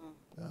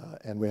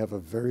 and we have a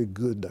very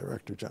good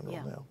Director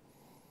General now,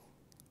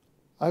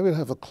 I would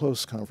have a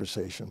close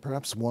conversation,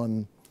 perhaps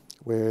one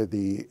where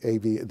the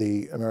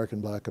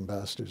American Black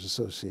Ambassadors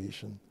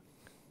Association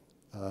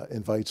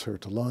invites her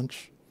to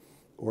lunch,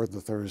 or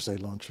the Thursday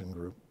luncheon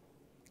group,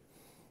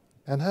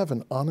 and have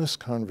an honest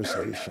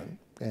conversation,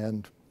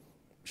 and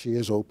she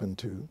is open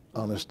to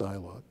honest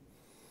dialogue,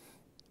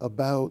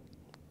 about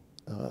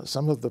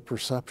some of the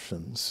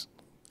perceptions.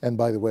 And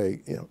by the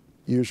way,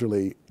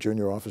 usually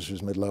junior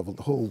officers, mid-level,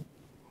 the whole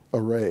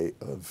array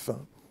of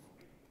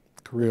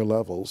career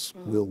levels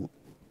will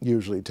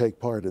usually take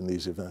part in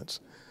these events.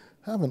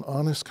 Have an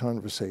honest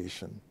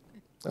conversation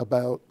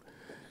about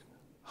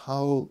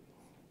how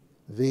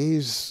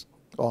these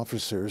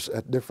officers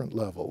at different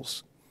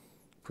levels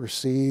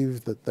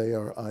perceive that they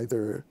are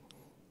either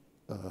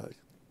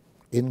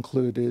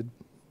included,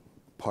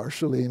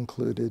 partially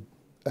included,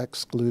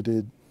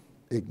 excluded,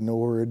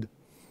 ignored,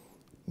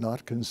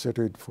 not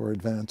considered for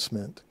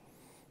advancement,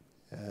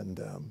 and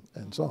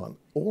so on.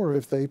 Or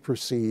if they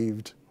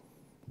perceived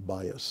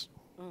bias.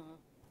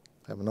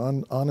 Have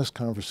an honest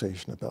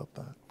conversation about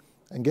that.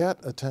 And get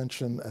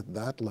attention at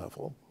that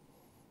level,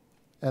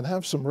 and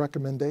have some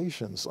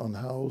recommendations on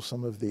how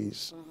some of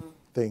these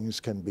things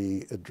can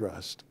be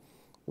addressed,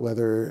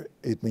 whether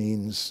it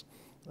means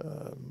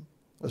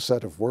a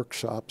set of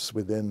workshops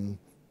within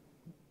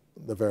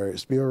the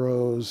various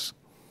bureaus,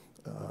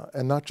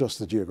 and not just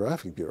the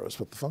geographic bureaus,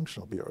 but the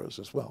functional bureaus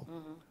as well.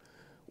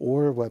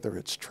 Or whether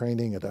it's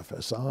training at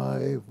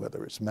FSI,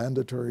 whether it's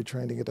mandatory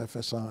training at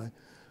FSI,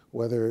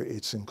 whether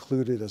it's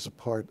included as a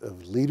part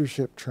of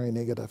leadership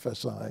training at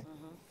FSI.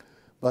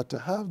 But to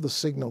have the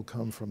signal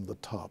come from the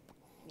top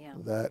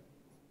that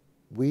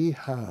we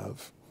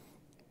have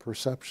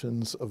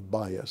perceptions of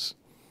bias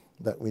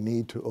that we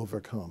need to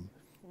overcome.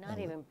 Not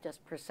even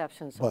just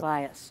perceptions of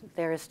bias.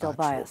 There is still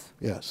bias.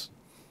 Yes.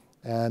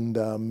 And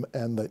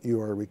that you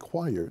are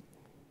required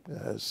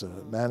as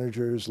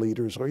managers,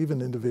 leaders, or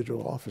even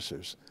individual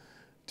officers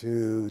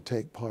to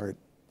take part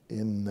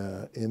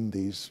in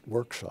these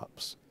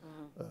workshops,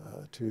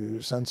 to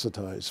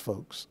sensitize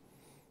folks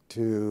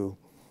to,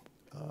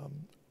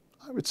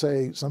 I would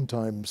say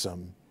sometimes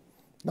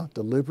not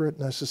deliberate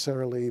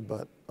necessarily,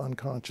 but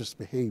unconscious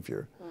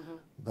behavior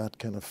that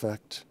can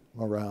affect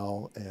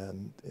morale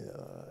and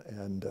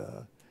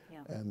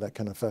that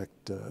can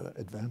affect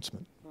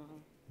advancement.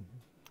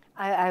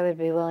 I would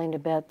be willing to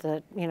bet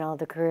that,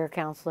 the career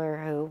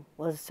counselor who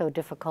was so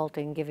difficult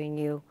in giving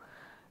you,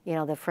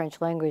 the French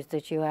language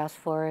that you asked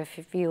for,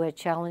 if you had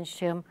challenged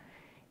him,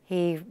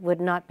 he would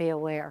not be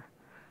aware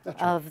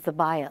of the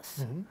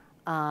bias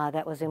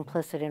that was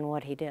implicit in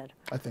what he did.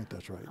 I think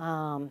that's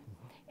right.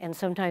 And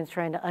sometimes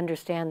trying to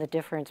understand the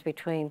difference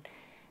between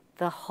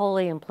the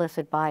wholly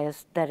implicit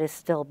bias that is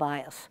still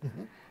bias.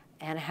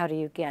 And how do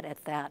you get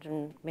at that?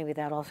 And maybe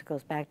that also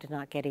goes back to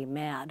not getting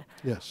mad,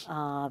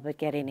 but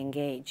getting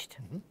engaged.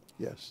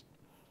 Yes.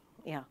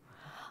 Yeah.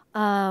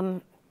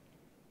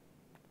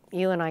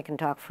 You and I can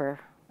talk for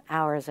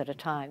hours at a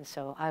time,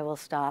 so I will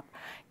stop.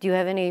 Do you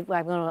have any,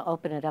 I'm going to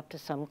open it up to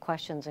some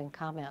questions and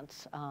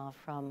comments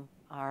from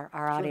our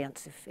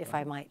audience, if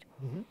I might.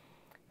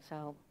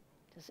 So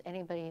does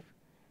anybody,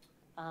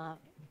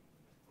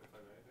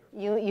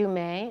 you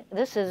may.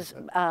 This is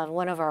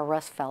one of our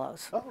Russ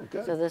Fellows. Oh,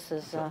 good. So this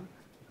is...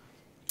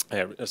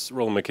 Hi, it's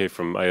Roland McKay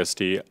from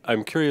ISD.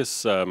 I'm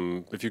curious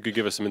if you could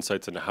give us some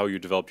insights into how you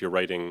develop your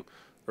writing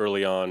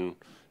early on,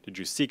 did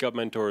you seek out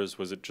mentors?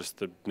 Was it just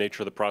the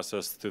nature of the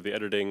process through the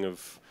editing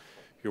of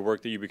your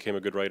work that you became a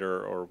good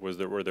writer, or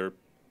were there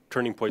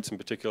turning points in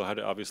particular?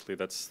 Obviously,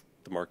 that's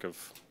the mark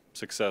of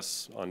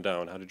success on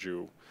down. How did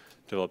you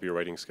develop your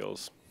writing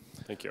skills?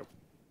 Thank you.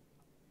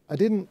 I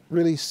didn't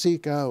really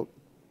seek out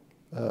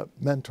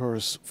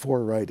mentors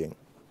for writing.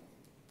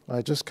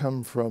 I just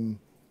come from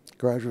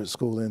graduate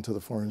school into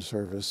the Foreign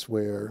Service,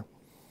 where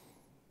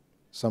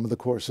some of the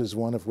courses,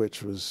 one of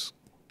which was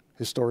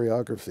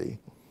historiography,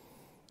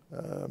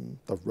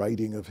 the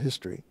writing of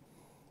history,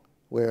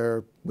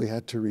 where we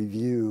had to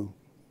review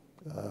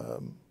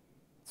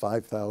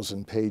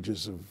 5,000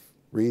 pages of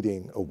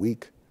reading a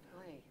week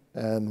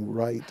and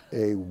write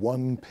a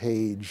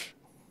one-page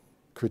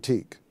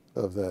critique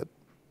of that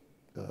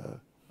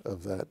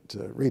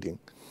reading.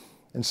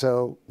 And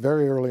so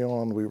very early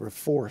on, we were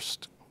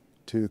forced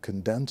to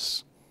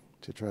condense,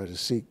 to try to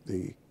seek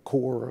the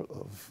core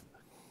of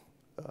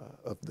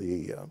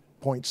the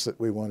points that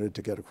we wanted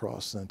to get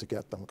across, and to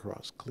get them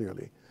across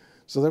clearly.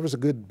 So there was a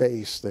good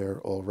base there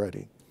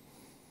already.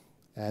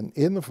 And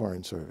in the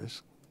Foreign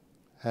Service,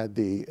 had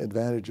the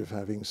advantage of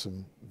having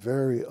some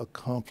very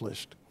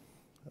accomplished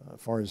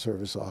Foreign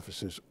Service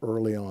officers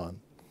early on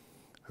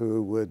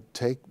who would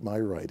take my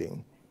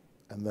writing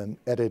and then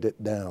edit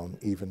it down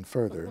even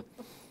further.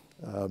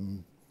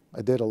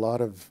 I did a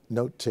lot of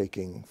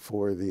note-taking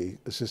for the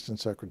Assistant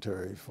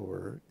Secretary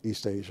for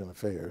East Asian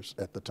Affairs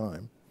at the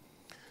time,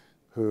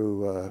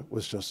 who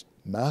was just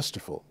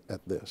masterful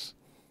at this,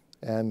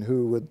 and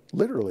who would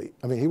literally,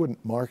 I mean, he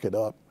wouldn't mark it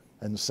up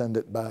and send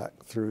it back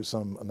through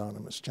some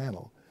anonymous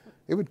channel.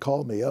 He would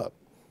call me up,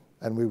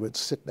 and we would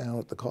sit down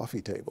at the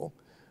coffee table,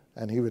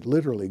 and he would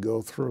literally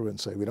go through and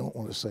say, we don't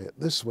want to say it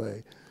this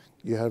way.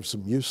 You have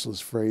some useless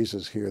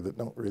phrases here that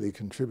don't really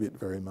contribute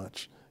very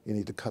much. You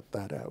need to cut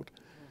that out.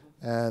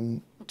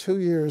 And 2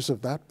 years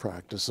of that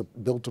practice,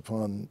 built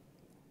upon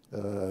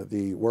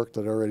the work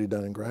that I'd already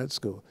done in grad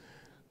school,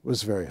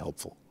 was very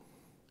helpful.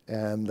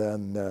 And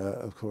then,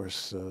 of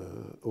course,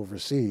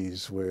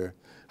 overseas, where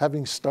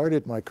having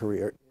started my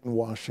career in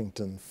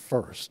Washington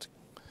first,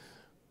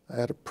 I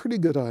had a pretty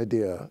good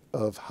idea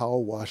of how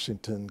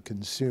Washington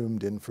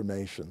consumed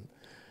information.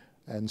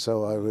 And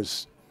so I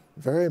was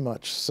very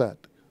much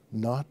set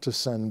not to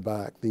send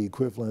back the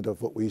equivalent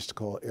of what we used to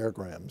call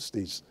airgrams,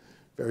 these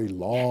very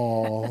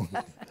long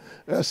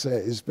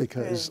essays,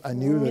 because I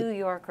knew that New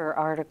Yorker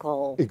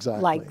article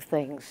exactly, like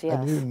things, yes.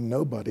 I knew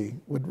nobody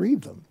would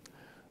read them.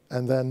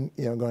 And then,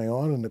 you know, going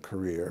on in the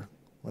career,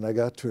 when I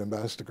got to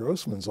Ambassador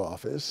Grossman's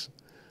office,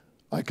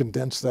 I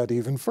condensed that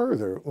even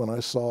further when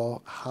I saw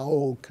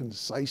how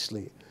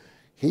concisely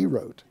he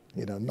wrote,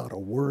 you know, not a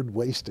word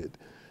wasted.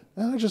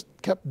 And I just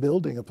kept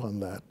building upon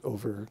that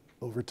over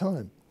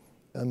time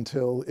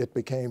until it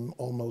became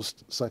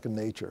almost second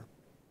nature.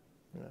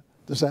 Yeah.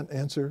 Does that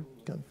answer?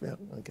 Yeah,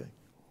 okay.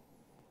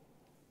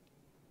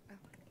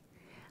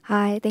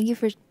 Hi, thank you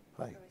for...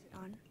 Hi.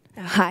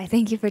 Hi,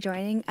 thank you for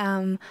joining.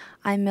 I'm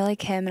Millie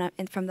Kim, and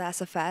I'm from the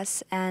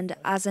SFS, and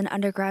as an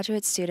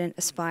undergraduate student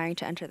aspiring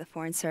to enter the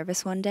Foreign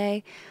Service one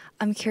day,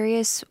 I'm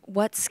curious,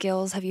 what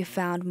skills have you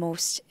found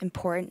most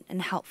important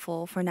and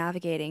helpful for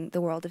navigating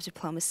the world of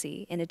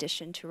diplomacy in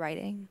addition to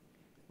writing?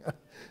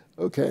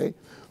 Okay.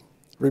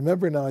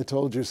 Remember now I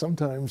told you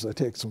sometimes I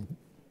take some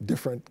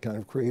different kind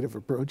of creative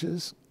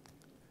approaches.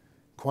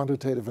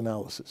 Quantitative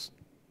analysis.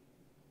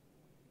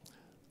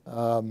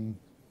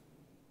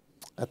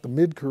 At the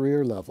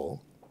mid-career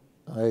level,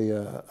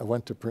 I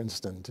went to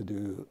Princeton to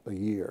do a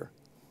year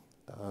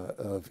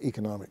of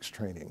economics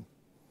training.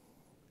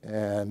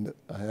 And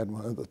I had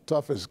one of the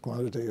toughest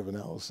quantitative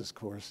analysis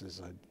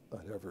courses I'd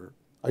ever...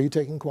 Are you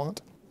taking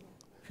quant?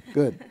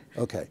 Good,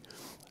 okay.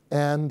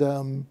 And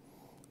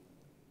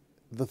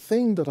the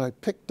thing that I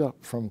picked up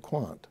from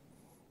quant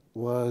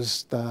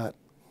was that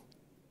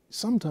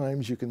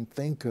sometimes you can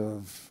think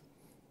of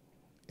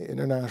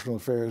international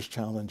affairs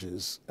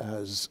challenges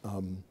as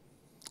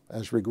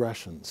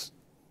regressions,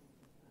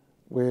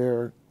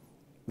 where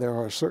there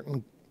are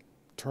certain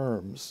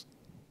terms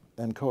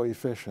and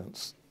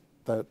coefficients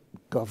that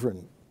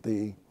govern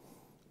the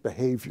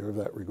behavior of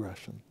that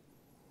regression.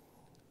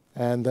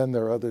 And then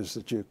there are others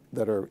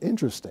that are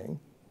interesting,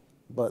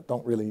 but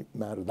don't really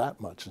matter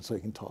that much, and so you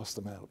can toss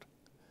them out.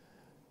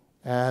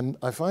 And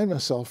I find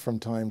myself from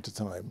time to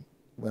time,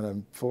 when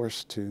I'm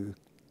forced to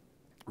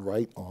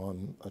write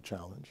on a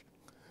challenge,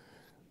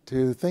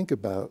 to think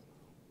about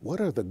what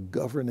are the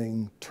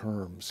governing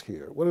terms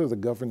here? What are the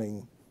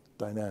governing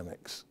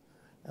dynamics?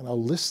 And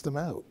I'll list them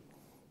out,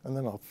 and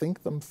then I'll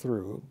think them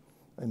through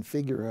and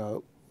figure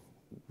out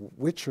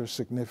which are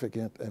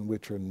significant and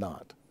which are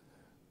not,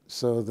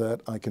 so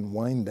that I can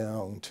wind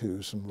down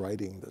to some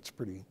writing that's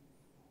pretty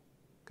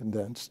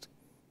condensed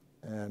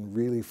and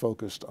really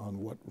focused on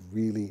what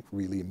really,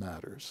 really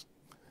matters.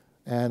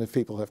 And if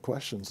people have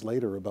questions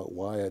later about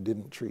why I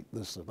didn't treat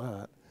this or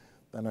that,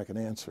 then I can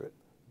answer it.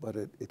 But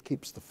it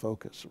keeps the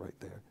focus right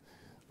there.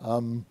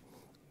 And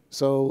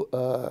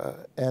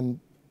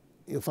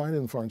you'll find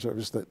in the Foreign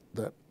Service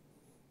that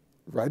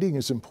writing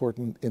is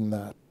important in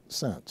that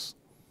sense.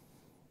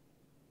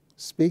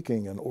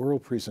 speaking and oral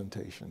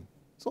presentation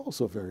is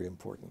also very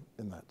important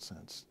in that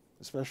sense,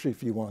 especially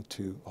if you want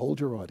to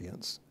hold your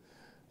audience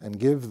and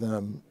give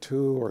them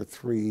 2 or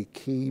 3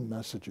 key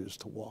messages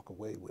to walk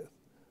away with.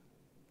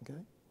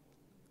 Okay?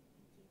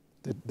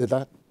 Did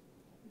that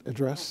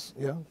address?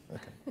 Yeah?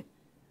 Okay.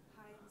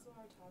 Hi,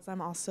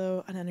 I'm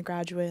also an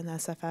undergraduate in the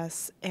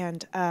SFS,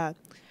 and I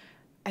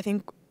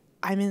think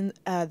I'm in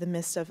the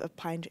midst of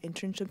applying to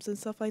internships and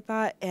stuff like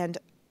that, and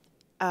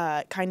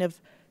kind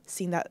of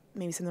seeing that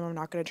maybe some of them are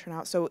not going to turn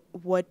out. So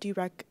what do you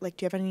do you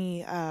have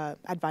any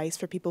advice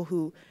for people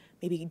who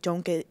maybe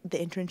don't get the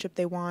internship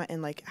they want,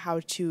 and like how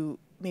to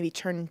maybe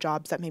turn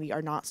jobs that maybe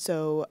are not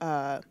so,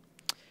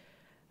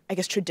 I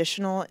guess,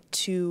 traditional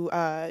to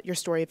your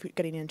story of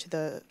getting into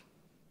the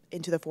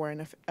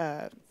foreign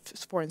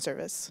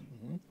service?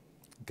 Mm-hmm.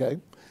 Okay.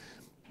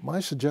 My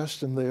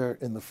suggestion there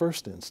in the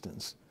first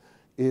instance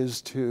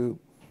is to,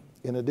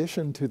 in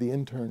addition to the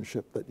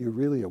internship that you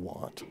really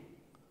want,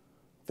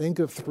 think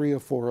of 3 or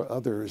 4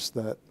 others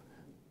that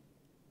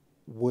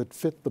would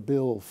fit the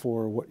bill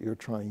for what you're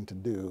trying to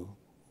do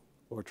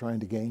or trying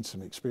to gain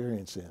some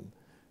experience in,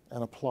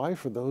 and apply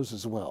for those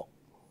as well.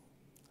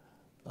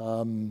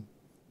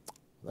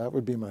 That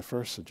would be my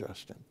first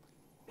suggestion.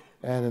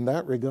 And in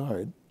that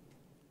regard,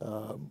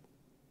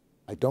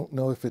 I don't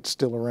know if it's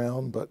still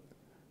around, but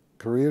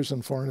Careers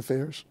in Foreign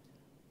Affairs?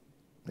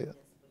 Yeah. Yes,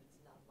 but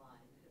it's not mine.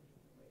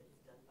 It's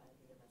done by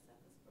the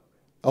MSFS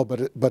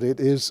program. Oh, but it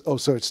is, oh,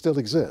 so it still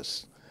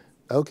exists.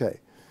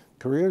 Okay.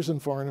 Careers in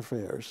Foreign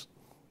Affairs.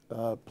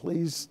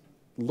 Please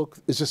look,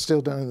 is it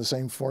still done in the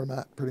same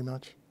format pretty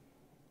much?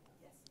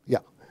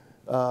 Yes.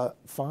 Yeah.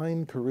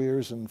 Find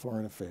Careers in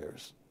Foreign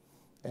Affairs.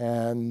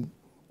 And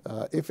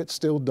if it's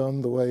still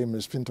done the way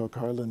Ms.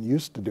 Pinto-Carlin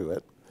used to do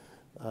it,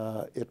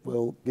 it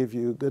will give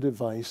you good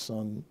advice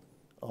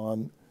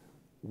on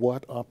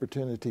what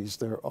opportunities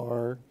there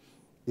are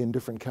in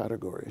different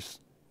categories.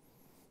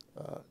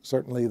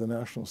 Certainly the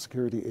national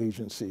security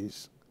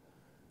agencies,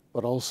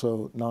 but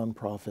also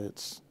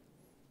nonprofits,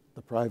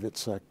 the private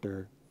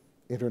sector,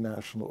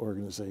 international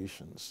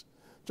organizations,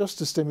 just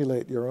to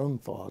stimulate your own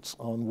thoughts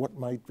on what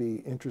might be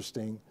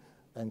interesting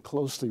and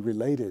closely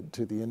related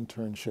to the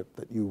internship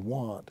that you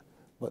want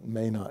but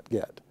may not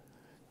get.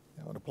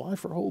 And apply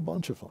for a whole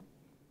bunch of them.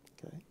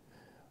 Okay.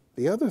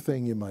 The other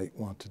thing you might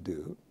want to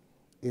do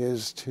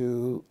is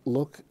to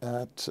look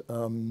at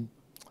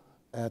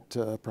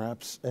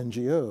perhaps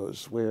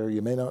NGOs where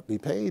you may not be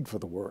paid for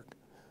the work,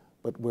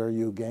 but where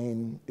you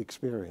gain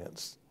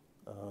experience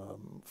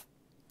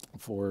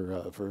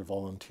for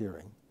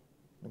volunteering.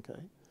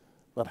 Okay,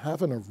 but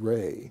have an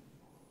array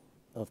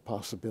of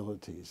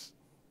possibilities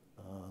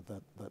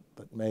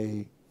that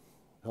may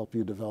help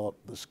you develop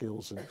the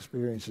skills and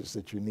experiences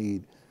that you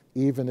need,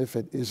 even if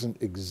it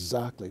isn't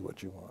exactly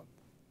what you want.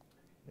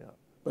 Yeah,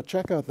 but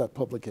check out that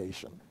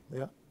publication.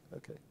 Yeah,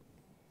 okay.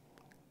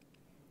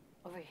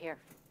 Over here.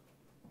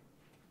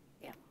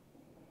 Yeah.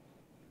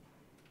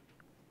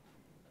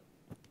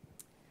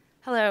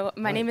 Hello,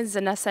 my Hi. name is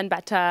Zina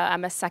Senbeta.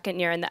 I'm a second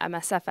year in the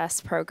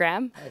MSFS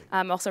program. Hi.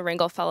 I'm also a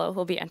Ringgold Fellow who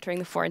will be entering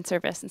the Foreign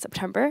Service in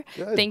September.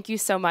 Good. Thank you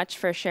so much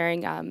for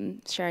sharing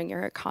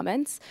your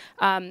comments.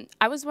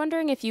 I was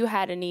wondering if you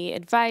had any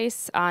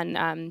advice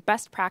on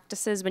best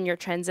practices when you're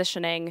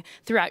transitioning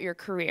throughout your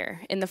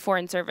career in the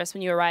Foreign Service,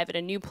 when you arrive at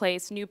a new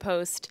place, new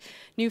post,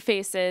 new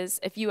faces,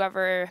 if you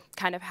ever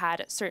kind of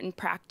had certain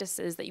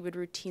practices that you would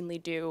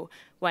routinely do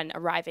when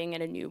arriving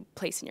at a new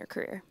place in your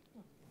career.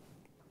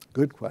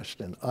 Good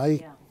question.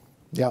 Yeah.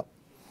 Yeah.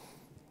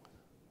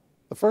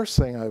 The first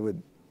thing I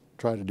would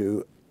try to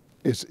do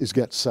is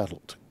get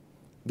settled.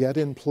 Get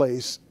in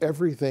place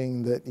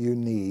everything that you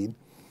need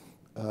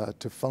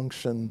to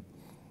function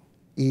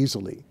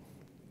easily.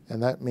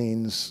 And that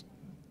means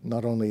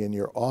not only in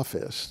your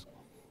office,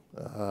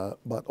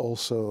 but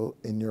also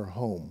in your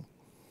home,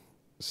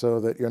 so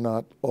that you're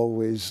not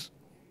always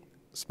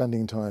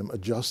spending time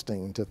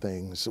adjusting to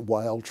things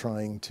while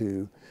trying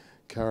to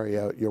carry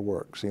out your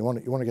work. So you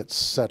want to get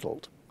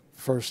settled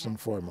first and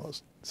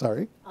foremost.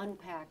 Sorry?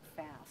 Unpack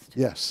fast.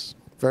 Yes,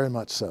 very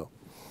much so.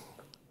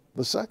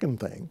 The second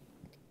thing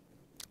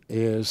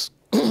is,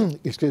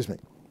 excuse me,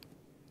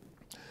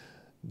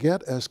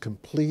 get as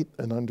complete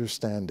an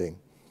understanding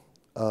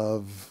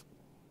of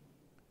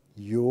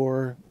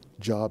your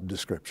job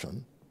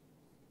description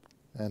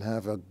and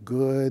have a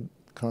good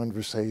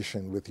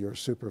conversation with your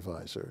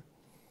supervisor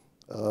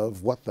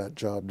of what that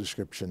job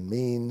description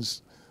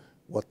means,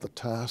 what the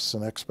tasks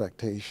and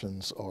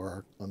expectations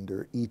are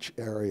under each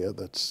area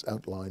that's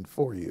outlined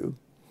for you,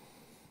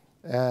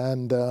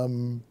 and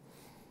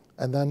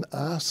then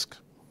ask,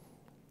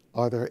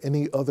 are there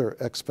any other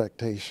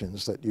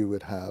expectations that you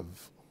would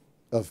have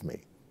of me,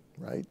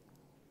 right?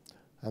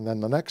 And then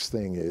the next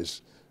thing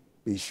is,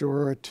 be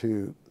sure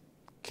to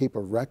keep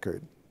a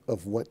record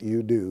of what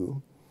you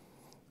do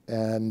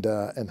and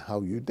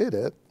how you did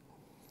it,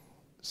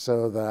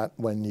 so that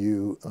when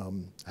you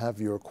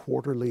have your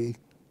quarterly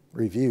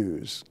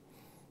reviews,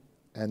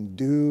 and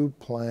do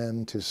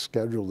plan to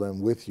schedule them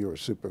with your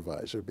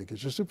supervisor,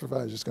 because your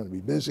supervisor is going to be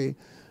busy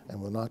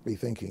and will not be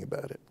thinking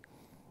about it.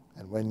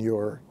 And when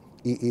your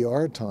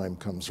EER time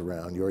comes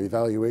around, your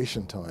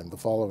evaluation time the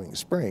following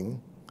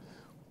spring,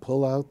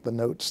 pull out the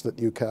notes that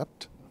you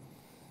kept,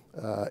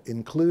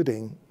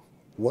 including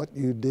what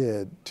you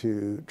did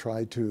to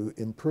try to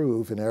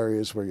improve in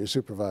areas where your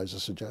supervisor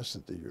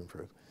suggested that you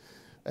improve.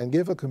 And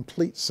give a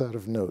complete set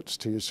of notes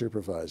to your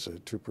supervisor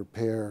to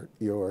prepare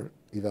your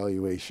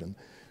evaluation,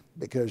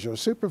 because your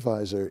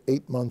supervisor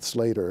 8 months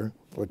later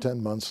or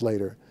 10 months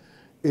later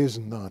is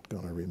not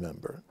going to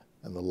remember.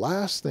 And the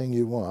last thing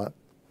you want,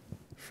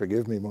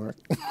 forgive me, Mark,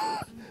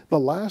 the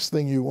last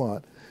thing you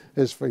want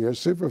is for your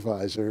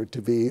supervisor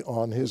to be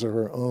on his or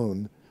her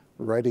own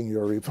writing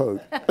your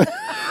report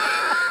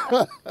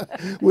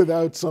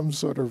without some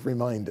sort of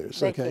reminders.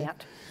 They okay?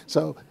 can't.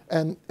 So,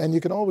 and you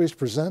can always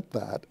present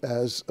that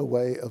as a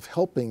way of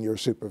helping your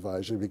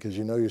supervisor, because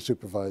you know your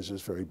supervisor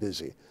is very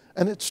busy.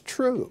 And it's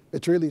true,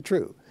 it's really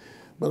true.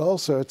 But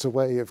also it's a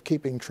way of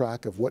keeping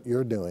track of what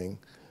you're doing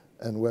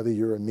and whether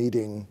you're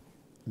meeting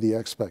the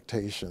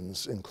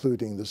expectations,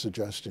 including the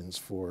suggestions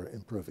for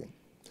improving.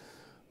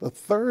 The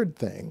third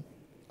thing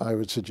I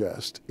would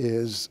suggest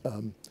is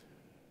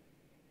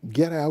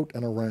get out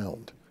and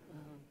around.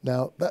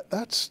 Now,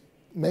 that's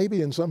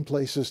maybe in some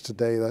places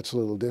today that's a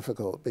little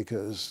difficult,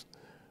 because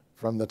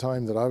from the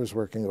time that I was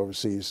working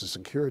overseas, the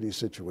security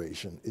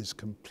situation is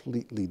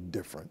completely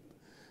different.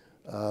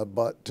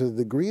 But to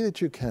the degree that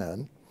you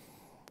can,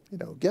 you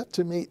know, get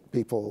to meet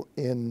people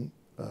in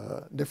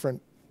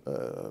different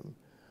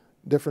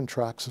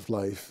tracks of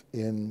life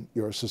in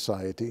your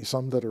society,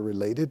 some that are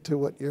related to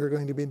what you're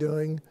going to be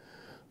doing,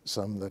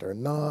 some that are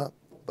not,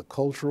 the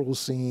cultural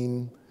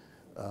scene,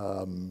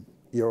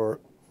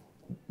 your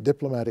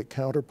diplomatic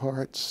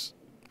counterparts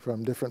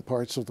from different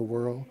parts of the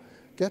world.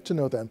 Get to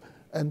know them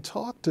and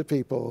talk to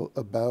people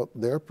about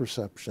their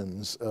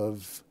perceptions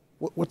of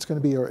what's going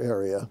to be your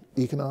area,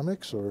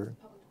 economics or?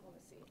 Public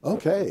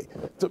policy. Okay,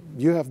 so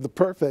you have the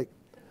perfect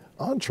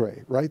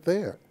entree right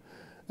there.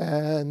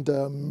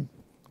 And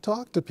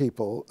talk to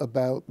people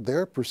about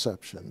their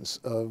perceptions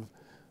of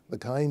the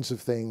kinds of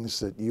things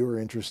that you're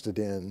interested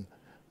in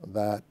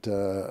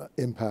that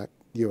impact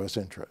U.S.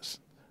 interests.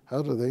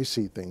 How do they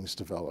see things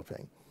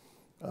developing?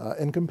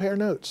 And compare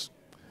notes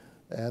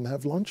and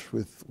have lunch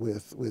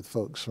with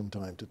folks from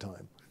time to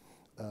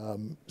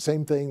time.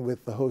 Same thing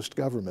with the host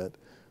government,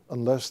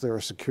 unless there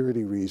are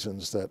security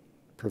reasons that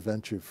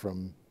prevent you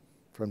from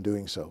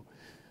doing so.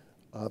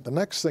 The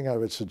next thing I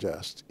would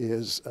suggest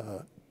is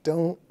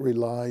don't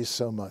rely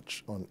so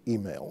much on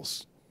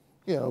emails.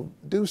 You know,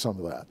 do some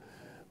of that,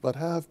 but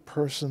have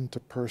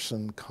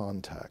person-to-person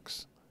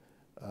contacts.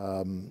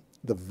 The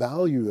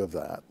value of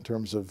that in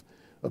terms of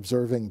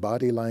observing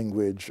body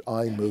language,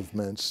 eye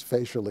movements,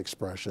 facial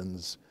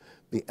expressions,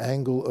 the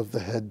angle of the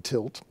head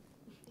tilt,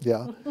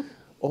 yeah.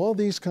 All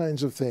these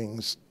kinds of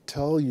things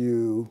tell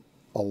you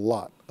a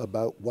lot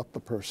about what the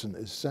person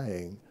is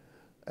saying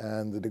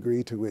and the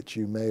degree to which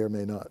you may or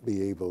may not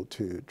be able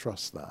to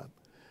trust that.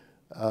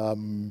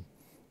 And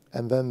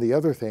then the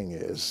other thing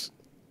is,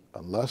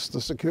 unless the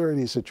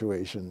security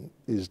situation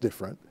is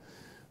different,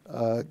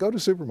 go to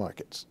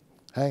supermarkets,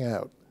 hang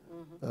out,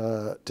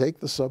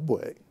 take the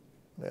subway,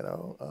 you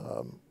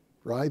know,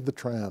 ride the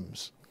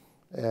trams,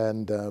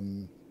 and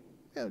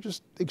you know,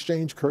 just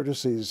exchange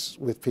courtesies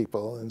with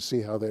people and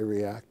see how they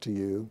react to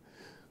you,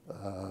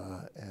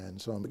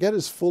 and so on. But get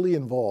as fully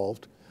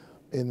involved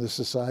in the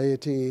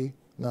society,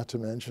 not to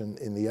mention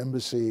in the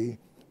embassy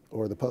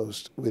or the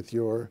post, with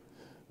your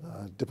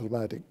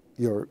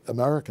your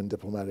American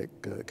diplomatic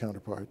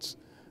counterparts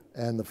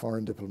and the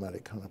foreign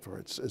diplomatic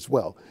counterparts as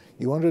well.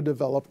 You want to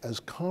develop as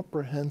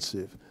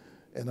comprehensive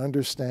an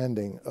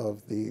understanding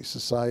of the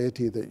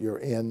society that you're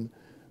in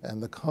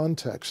and the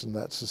context in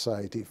that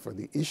society for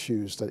the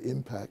issues that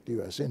impact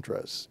U.S.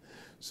 interests,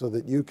 so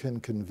that you can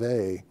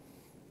convey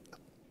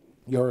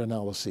your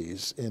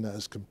analyses in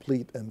as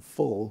complete and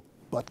full,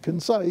 but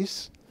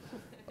concise,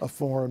 a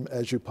form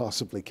as you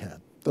possibly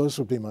can. Those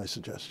would be my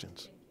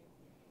suggestions.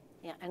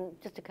 Yeah, and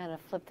just to kind of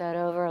flip that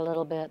over a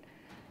little bit,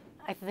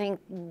 I think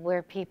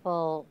where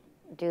people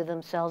do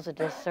themselves a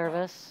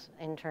disservice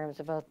in terms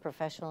of both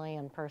professionally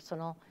and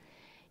personal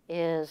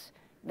is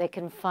they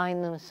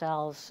confine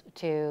themselves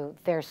to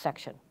their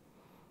section.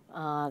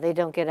 They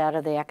don't get out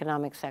of the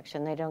economic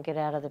section. They don't get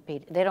out of the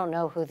PD. They don't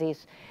know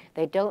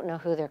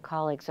who their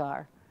colleagues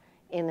are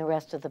in the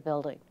rest of the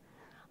building,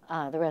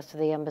 the rest of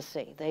the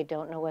embassy. They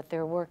don't know what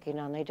they're working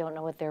on. They don't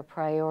know what their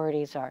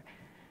priorities are.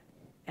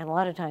 And a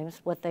lot of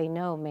times what they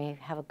know may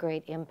have a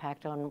great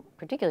impact on,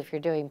 particularly if you're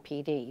doing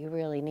PD, you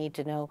really need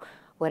to know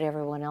what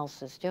everyone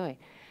else is doing.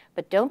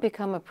 But don't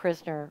become a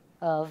prisoner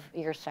of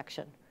your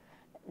section.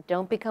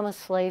 Don't become a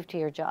slave to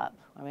your job.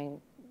 I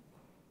mean,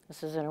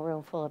 this is in a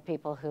room full of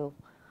people who,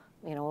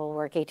 you know, will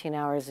work 18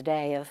 hours a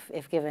day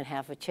if given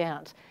half a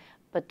chance,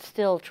 but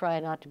still try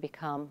not to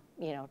become,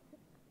 you know,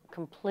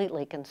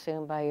 completely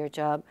consumed by your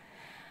job.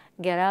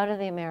 Get out of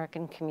the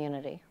American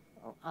community,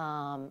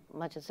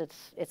 much as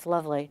it's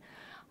lovely.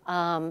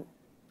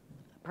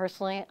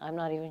 Personally, I'm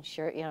not even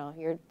sure, you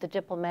know, the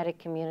diplomatic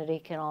community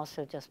can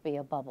also just be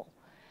a bubble.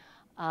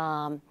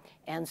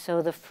 And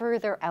so the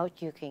further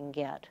out you can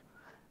get,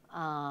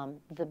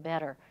 the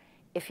better.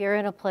 If you're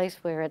in a place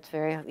where it's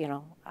very, you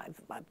know,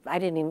 I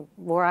didn't even,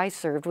 where I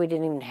served, we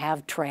didn't even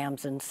have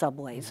trams and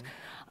subways.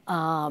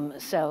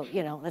 So,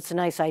 you know, that's a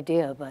nice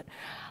idea, but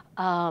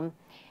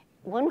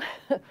one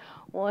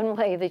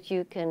way that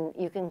you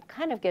can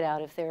kind of get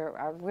out if there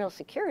are real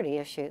security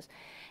issues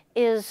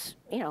is,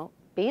 you know,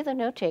 be the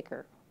note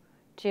taker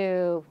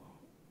to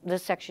the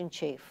section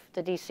chief,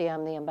 the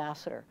DCM, the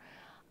ambassador.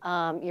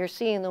 You're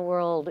seeing the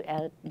world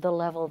at the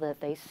level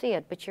that they see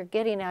it, but you're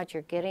getting out,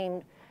 you're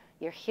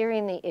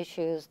hearing the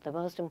issues, the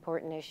most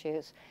important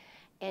issues,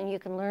 and you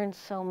can learn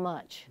so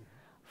much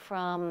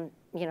from,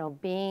 you know,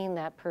 being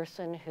that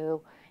person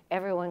who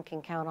everyone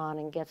can count on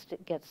and gets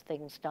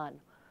things done.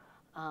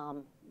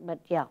 But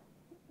yeah,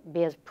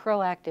 be as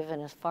proactive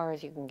and as far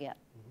as you can get.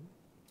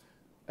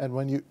 And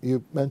when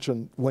you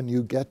mentioned when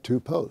you get to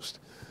post,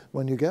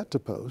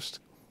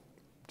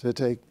 to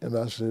take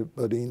Ambassador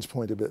Bodine's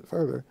point a bit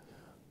further,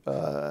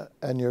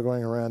 and you're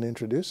going around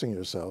introducing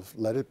yourself,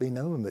 let it be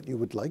known that you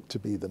would like to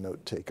be the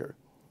note taker.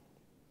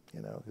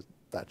 You know,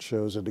 that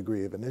shows a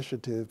degree of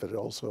initiative, but it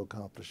also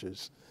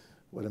accomplishes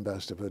what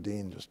Ambassador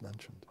Bodine just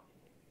mentioned.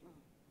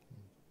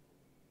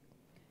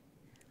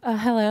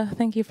 Hello,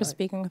 thank you for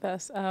speaking with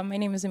us. My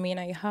name is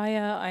Amina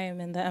Yahaya. I am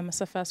in the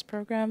MSFS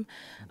program.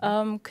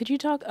 Could you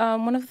talk,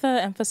 one of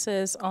the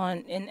emphasis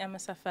in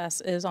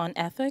MSFS is on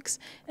ethics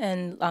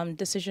and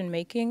decision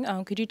making.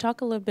 Could you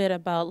talk a little bit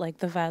about like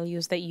the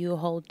values that you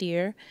hold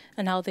dear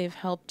and how they've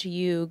helped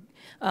you,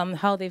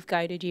 how they've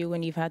guided you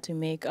when you've had to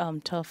make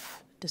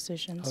tough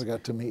decisions? How I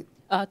got to meet?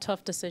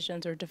 Tough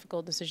decisions or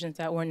difficult decisions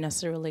that weren't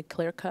necessarily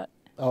clear cut.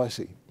 Oh, I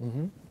see.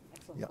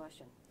 Excellent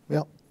question.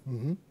 Yeah.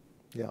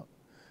 Yeah.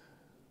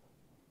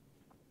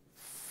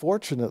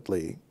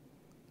 Fortunately,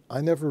 I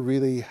never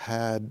really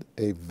had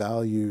a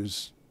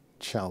values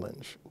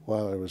challenge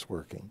while I was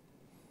working.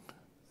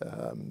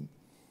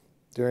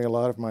 During a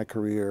lot of my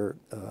career,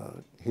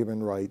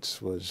 human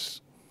rights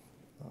was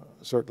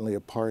certainly a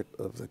part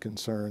of the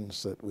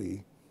concerns that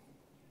we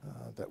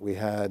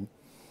had.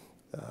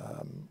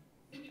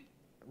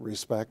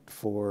 Respect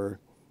for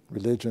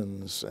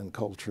religions and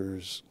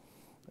cultures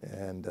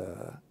and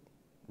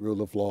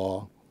rule of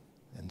law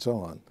and so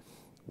on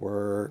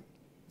were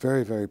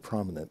very, very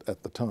prominent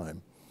at the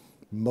time,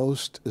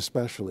 most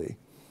especially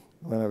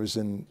when I was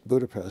in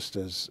Budapest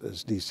as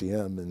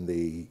DCM in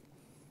the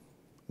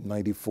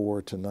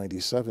 94 to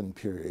 97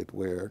 period,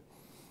 where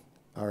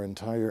our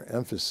entire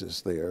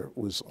emphasis there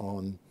was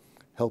on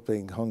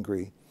helping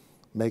Hungary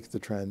make the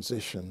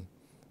transition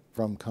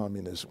from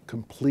communism,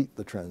 complete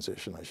the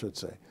transition, I should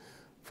say,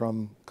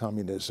 from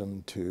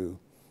communism to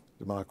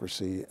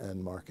democracy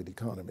and market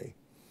economy.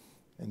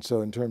 And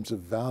so in terms of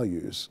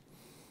values,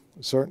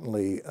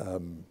 certainly,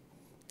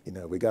 you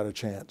know, we got a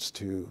chance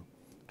to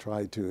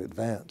try to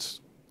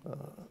advance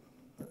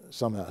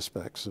some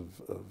aspects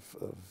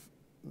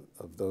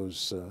of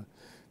those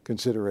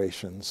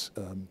considerations,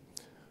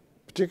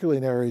 particularly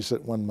in areas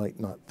that one might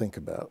not think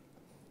about.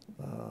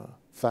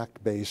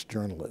 Fact-based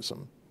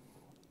journalism.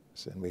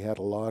 And we had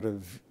a lot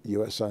of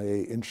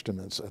USIA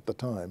instruments at the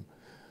time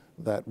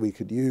that we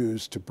could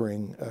use to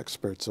bring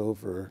experts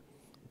over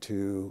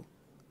to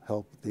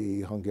help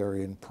the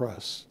Hungarian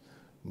press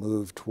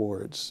move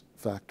towards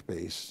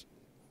fact-based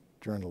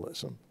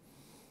journalism.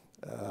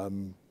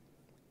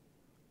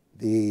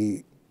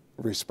 The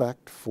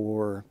respect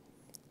for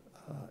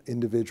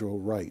individual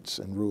rights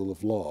and rule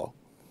of law.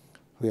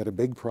 We had a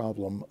big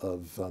problem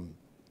of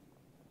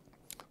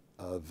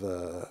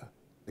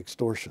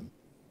extortion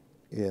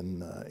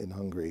in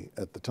Hungary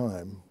at the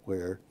time,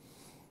 where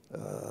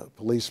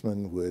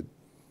policemen would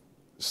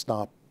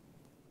stop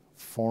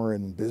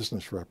foreign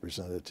business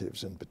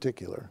representatives in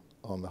particular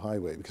on the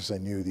highway because they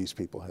knew these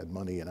people had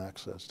money and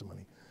access to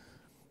money,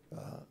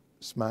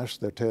 smash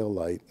their tail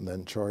light and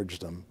then charge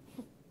them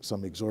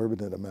some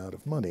exorbitant amount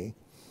of money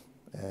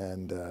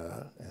and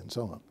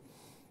so on.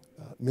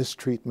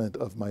 Mistreatment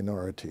of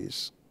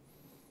minorities.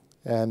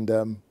 And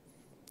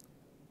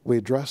we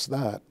addressed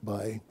that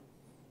by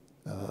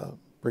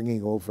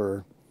bringing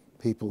over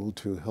people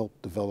to help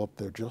develop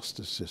their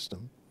justice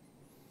system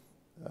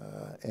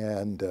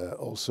and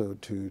also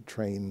to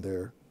train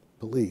their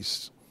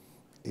police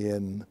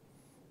in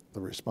the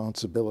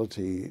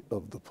responsibility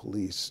of the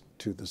police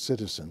to the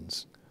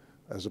citizens,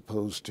 as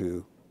opposed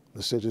to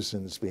the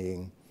citizens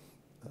being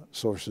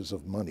sources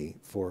of money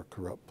for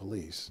corrupt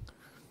police.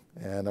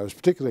 And I was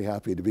particularly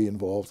happy to be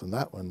involved in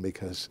that one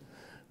because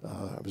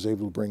I was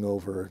able to bring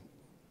over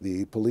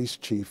the police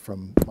chief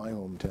from my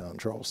hometown,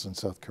 Charleston,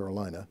 South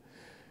Carolina,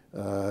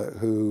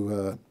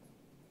 who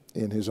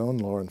in his own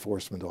law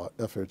enforcement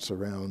efforts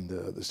around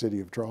the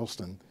city of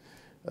Charleston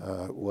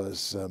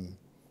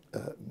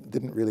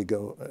didn't really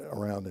go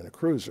around in a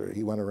cruiser.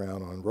 He went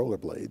around on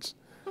rollerblades,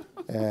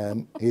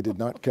 and he did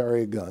not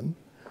carry a gun,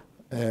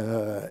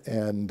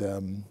 and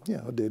you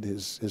know, did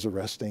his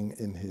arresting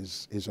in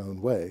his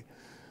own way.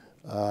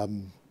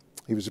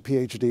 He was a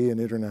PhD in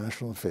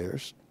international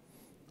affairs.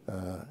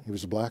 He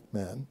was a black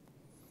man.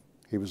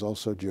 He was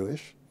also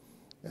Jewish,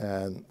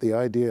 And the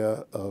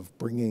idea of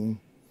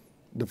bringing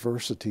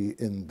diversity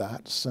in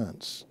that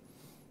sense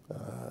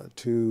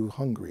to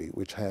Hungary,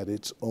 which had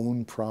its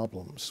own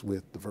problems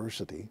with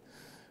diversity,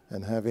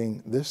 and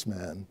having this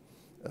man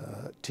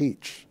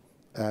teach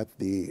at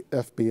the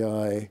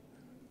FBI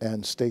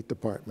and State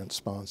Department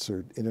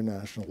sponsored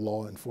International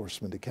Law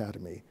Enforcement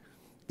Academy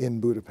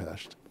in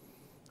Budapest,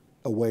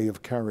 a way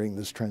of carrying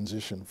this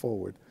transition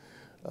forward,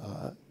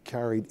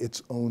 carried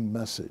its own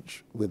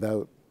message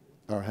without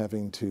our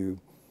having to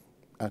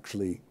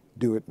actually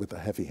do it with a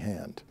heavy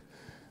hand.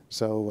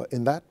 So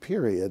in that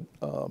period,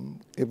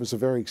 it was a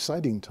very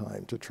exciting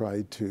time to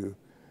try to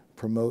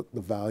promote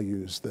the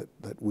values that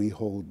we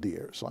hold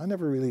dear. So I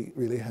never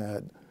really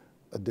had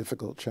a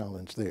difficult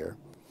challenge there.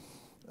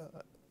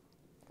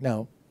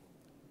 Now,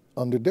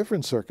 under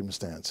different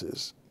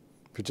circumstances,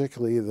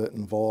 particularly that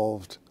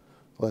involved,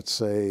 let's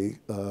say,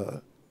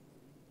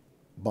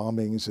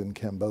 bombings in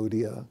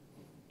Cambodia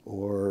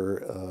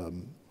or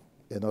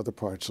in other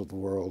parts of the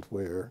world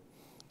where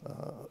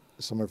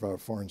some of our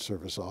Foreign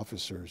Service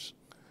officers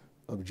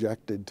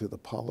objected to the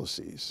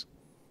policies.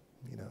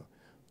 You know,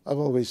 I've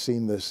always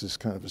seen this as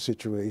kind of a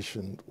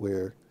situation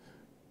where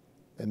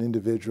an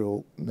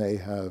individual may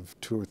have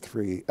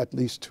at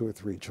least two or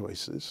three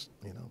choices,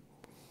 you know.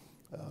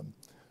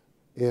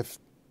 If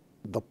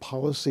the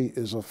policy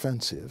is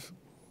offensive,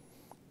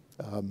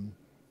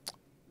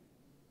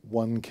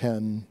 one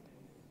can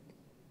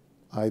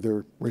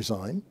either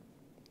resign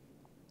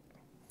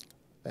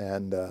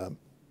and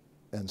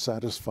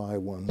satisfy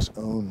one's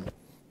own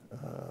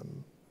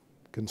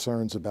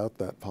concerns about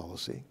that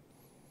policy,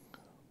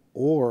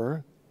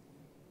 or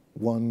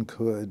one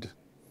could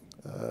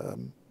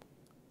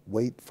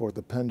wait for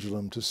the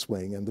pendulum to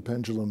swing, and the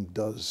pendulum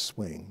does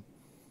swing.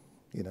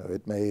 You know,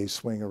 it may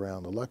swing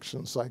around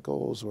election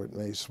cycles, or it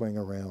may swing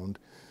around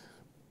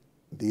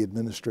the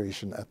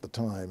administration at the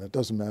time. It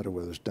doesn't matter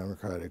whether it's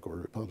Democratic or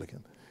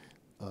Republican,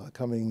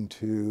 coming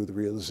to the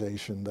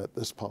realization that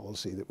this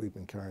policy that we've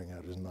been carrying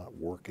out is not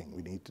working.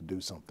 We need to do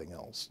something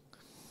else.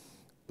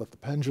 But the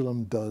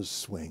pendulum does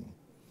swing.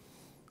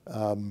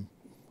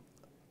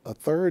 A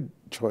third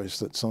choice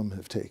that some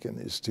have taken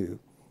is to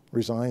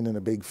resign in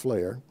a big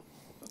flare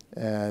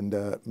and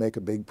make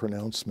a big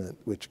pronouncement,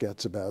 which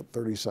gets about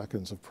 30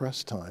 seconds of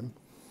press time,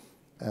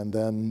 and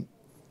then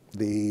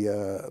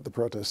the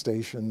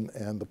protestation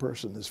and the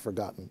person is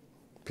forgotten,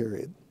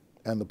 period,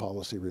 and the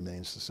policy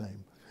remains the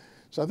same.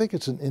 So I think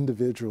it's an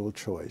individual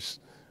choice.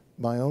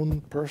 My own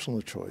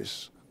personal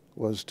choice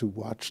was to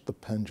watch the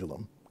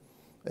pendulum,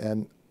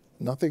 and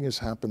nothing has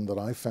happened that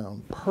I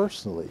found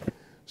personally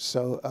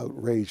so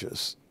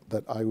outrageous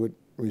that I would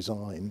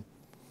resign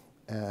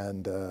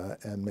and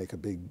make a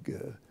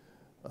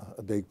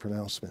big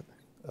pronouncement,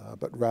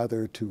 but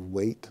rather to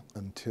wait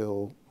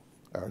until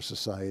our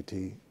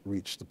society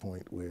reached the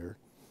point where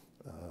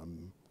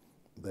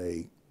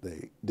they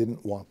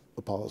didn't want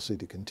the policy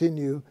to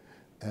continue,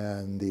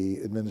 and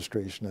the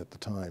administration at the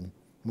time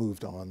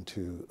moved on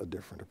to a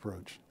different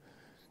approach.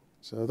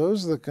 So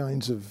those are the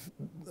kinds of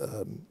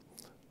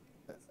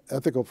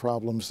ethical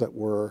problems that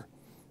were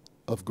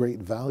of great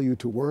value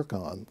to work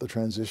on, the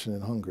transition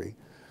in Hungary,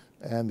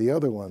 and the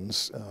other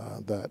ones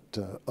that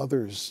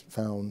others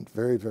found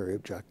very, very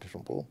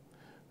objectionable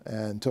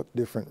and took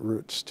different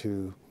routes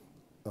to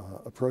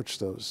approach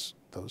those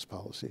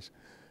policies.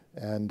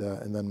 And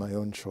then my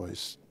own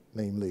choice,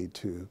 namely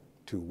to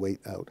wait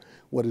out.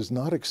 What is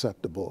not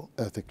acceptable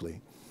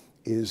ethically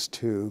is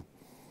to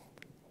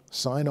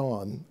sign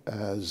on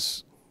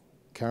as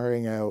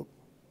carrying out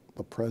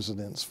the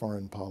president's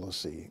foreign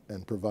policy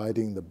and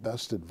providing the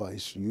best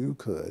advice you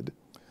could,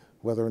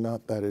 whether or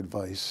not that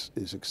advice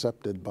is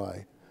accepted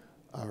by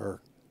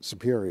our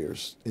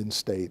superiors in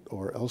state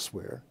or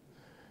elsewhere,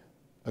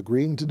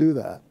 agreeing to do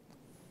that,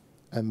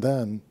 and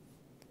then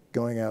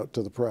going out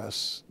to the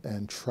press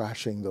and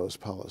trashing those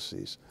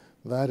policies.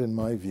 That, in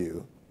my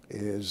view,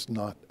 is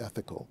not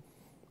ethical.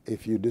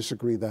 If you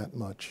disagree that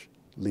much,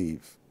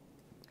 leave.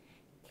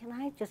 Can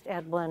I just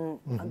add one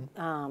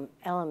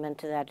element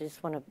to that? I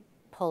just want to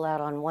pull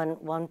out on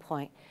one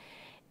point,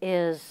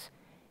 is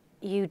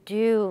you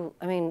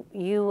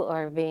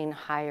are being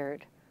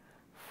hired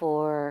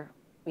for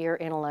your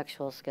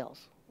intellectual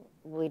skills.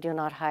 We do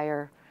not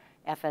hire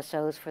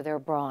FSOs for their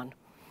brawn,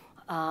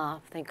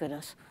 thank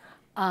goodness.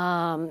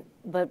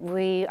 But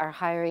we are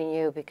hiring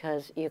you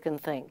because you can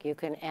think, you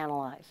can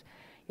analyze,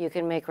 you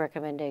can make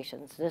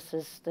recommendations. This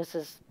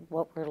is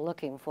what we're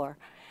looking for.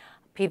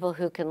 People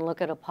who can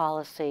look at a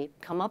policy,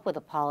 come up with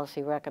a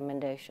policy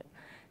recommendation,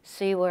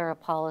 see where a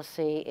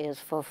policy is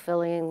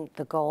fulfilling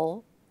the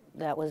goal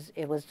that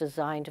it was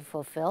designed to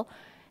fulfill,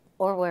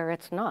 or where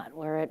it's not,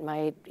 where it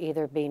might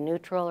either be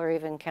neutral or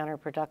even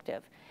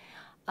counterproductive.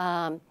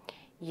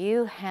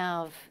 You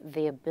have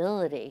the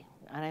ability,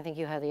 and I think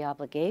you have the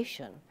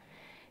obligation,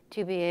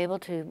 to be able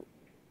to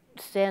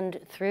send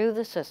through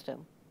the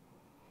system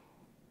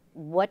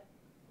what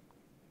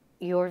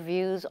your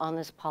views on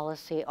this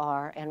policy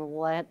are and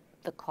what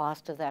the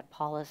cost of that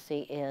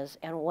policy is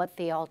and what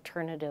the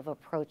alternative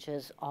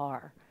approaches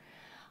are.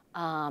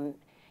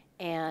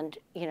 And,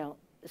 you know,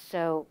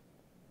 so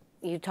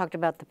you talked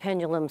about the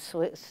pendulum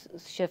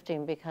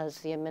shifting because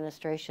the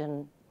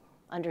administration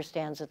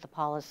understands that the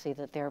policy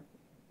that they're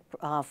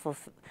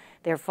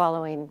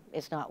following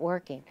is not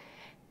working.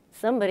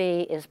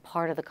 Somebody is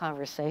part of the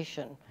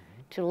conversation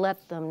to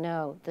let them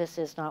know this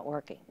is not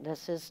working.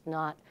 This is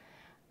not,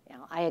 you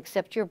know, I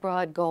accept your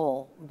broad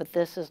goal, but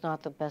this is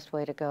not the best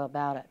way to go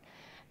about it.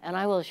 And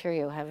I will assure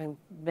you, having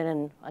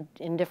been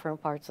in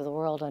different parts of the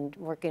world and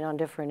working on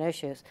different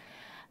issues,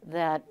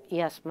 that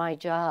yes, my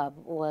job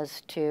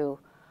was to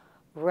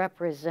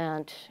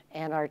represent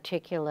and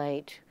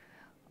articulate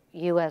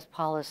U.S.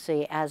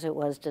 policy as it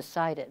was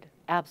decided,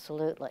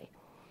 absolutely.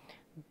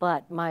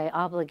 But my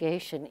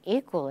obligation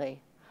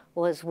equally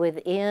was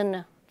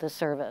within the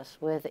service,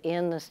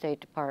 within the State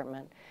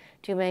Department,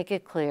 to make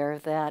it clear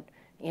that,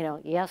 you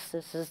know, yes,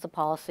 this is the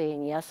policy,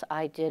 and yes,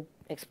 I did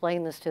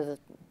explain this to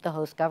the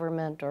host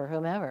government or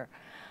whomever,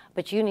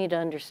 but you need to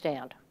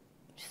understand,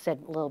 she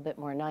said a little bit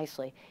more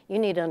nicely, you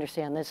need to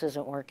understand this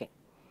isn't working.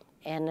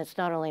 And it's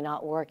not only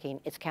not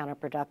working, it's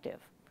counterproductive.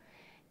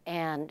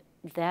 And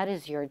that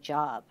is your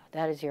job,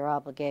 that is your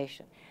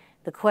obligation.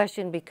 The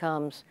question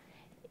becomes,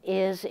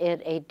 is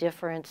it a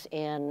difference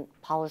in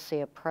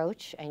policy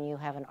approach, and you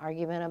have an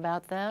argument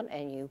about that,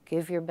 and you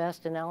give your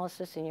best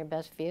analysis and your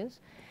best views?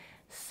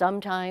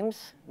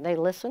 Sometimes they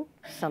listen,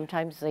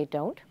 sometimes they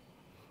don't,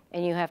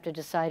 and you have to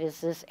decide,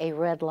 is this a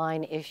red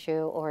line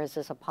issue or is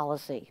this a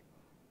policy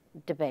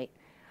debate?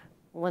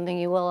 One thing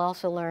you will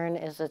also learn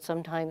is that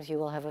sometimes you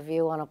will have a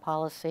view on a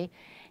policy,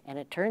 and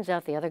it turns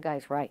out the other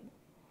guy's right.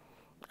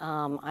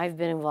 I've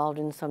been involved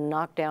in some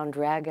knockdown,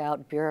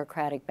 drag-out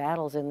bureaucratic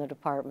battles in the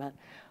department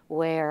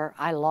where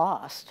I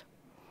lost,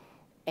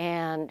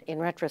 and in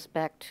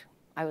retrospect,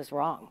 I was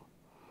wrong.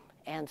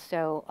 And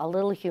so a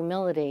little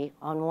humility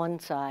on one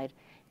side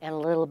and a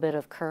little bit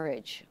of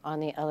courage on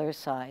the other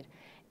side,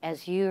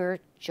 as your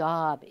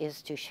job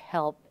is to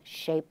help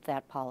shape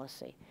that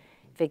policy.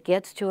 If it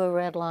gets to a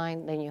red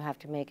line, then you have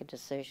to make a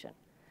decision.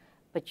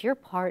 But your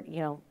part, you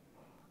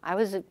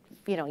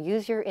know,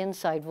 use your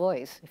inside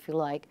voice, if you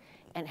like,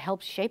 and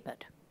help shape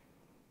it.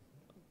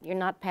 You're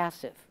not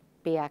passive,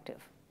 be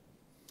active.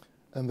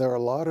 And there are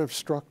a lot of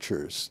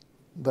structures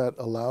that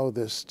allow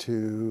this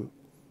to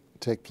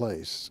take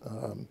place.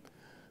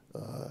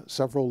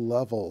 Several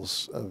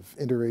levels of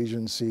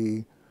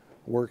interagency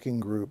working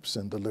groups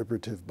and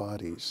deliberative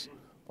bodies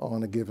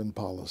on a given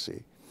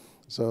policy.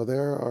 So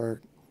there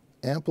are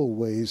ample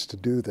ways to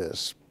do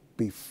this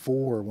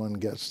before one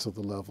gets to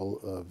the level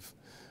of,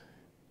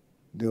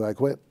 do I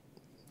quit,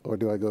 or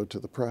do I go to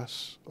the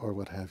press, or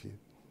what have you?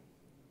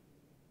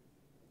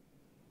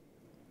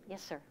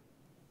 Yes, sir.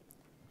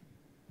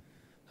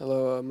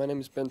 Hello, my name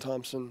is Ben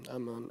Thompson.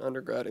 I'm an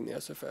undergrad in the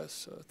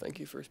SFS. Thank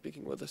you for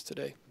speaking with us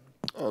today.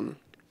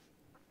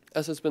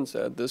 As has been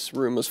said, this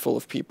room is full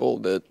of people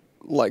that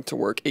like to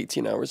work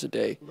 18 hours a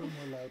day.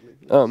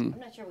 I'm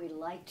not sure we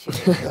like to.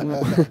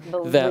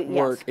 That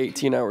work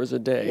 18 hours a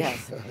day.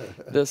 Yes.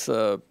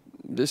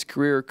 This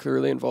career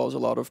clearly involves a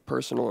lot of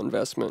personal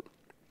investment.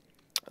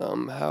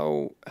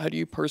 How do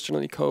you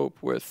personally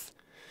cope with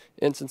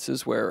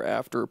instances where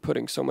after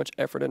putting so much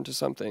effort into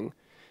something,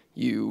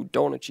 you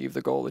don't achieve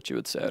the goal that you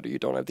had set, or you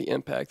don't have the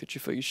impact that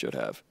you feel you should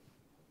have?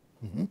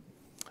 Mm-hmm.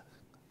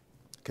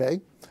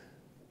 Okay.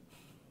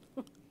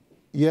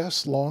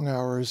 Yes, long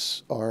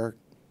hours are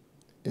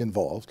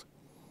involved.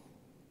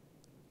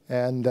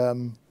 And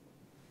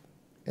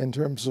in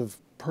terms of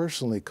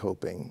personally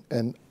coping,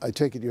 and I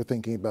take it you're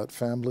thinking about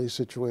family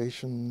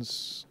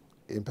situations,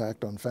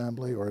 impact on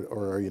family, or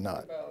are you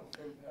not? About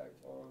impact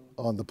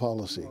on the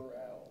policy.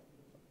 Morale,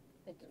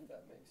 if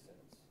that makes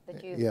sense.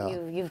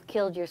 But you've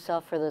killed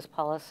yourself for this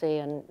policy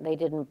and they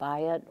didn't buy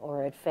it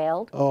or it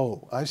failed?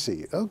 Oh, I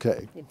see.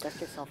 Okay. You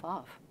dust yourself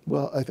off.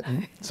 Well,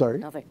 sorry?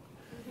 Nothing.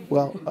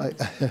 Well,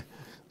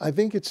 I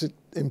think it's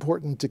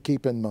important to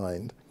keep in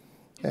mind,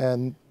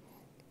 and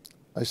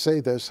I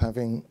say this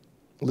having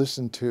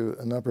listened to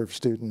a number of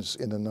students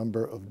in a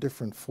number of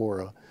different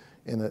fora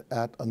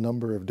at a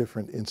number of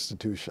different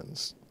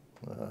institutions.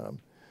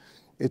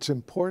 It's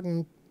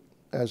important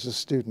as a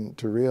student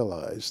to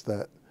realize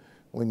that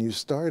when you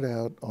start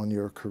out on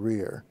your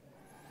career,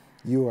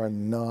 you are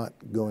not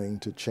going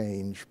to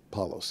change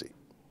policy.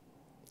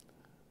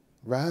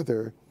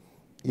 Rather,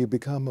 you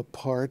become a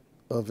part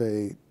of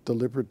a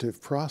deliberative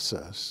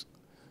process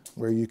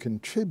where you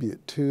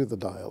contribute to the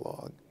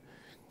dialogue.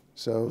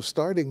 So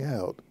starting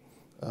out,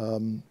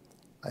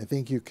 I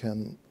think you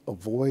can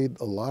avoid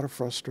a lot of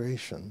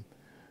frustration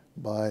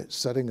by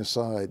setting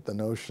aside the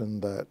notion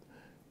that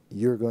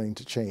you're going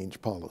to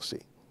change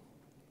policy.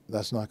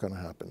 That's not going to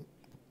happen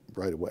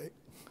right away.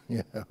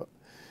 You know?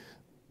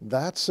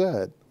 That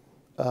said,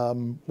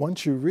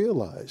 once you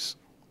realize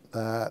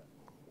that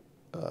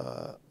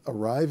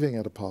arriving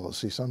at a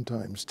policy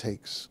sometimes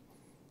takes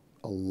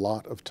a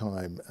lot of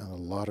time and a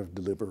lot of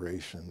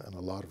deliberation and a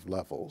lot of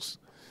levels.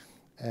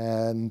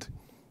 And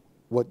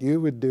what you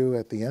would do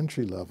at the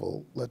entry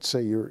level, let's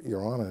say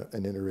you're on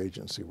an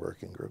interagency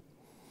working group,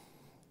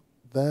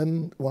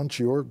 then once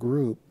your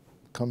group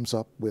comes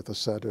up with a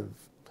set of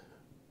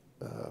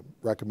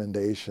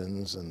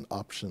recommendations and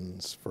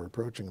options for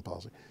approaching a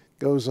policy,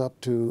 goes up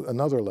to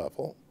another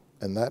level,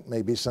 and that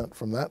may be sent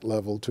from that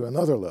level to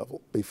another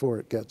level before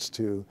it gets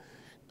to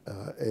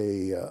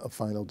a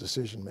final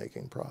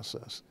decision-making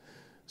process.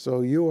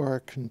 So you are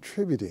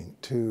contributing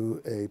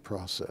to a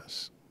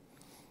process.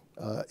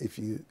 If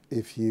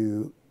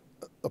you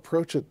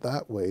approach it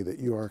that way, that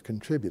you are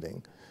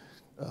contributing,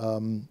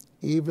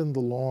 even the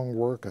long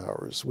work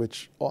hours,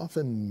 which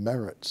often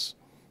merits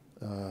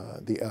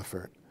the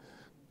effort,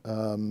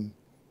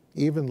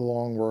 even the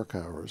long work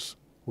hours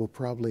will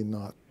probably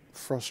not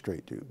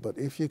frustrate you. But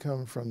if you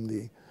come from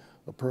the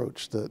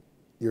approach that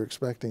you're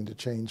expecting to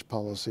change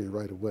policy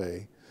right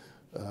away,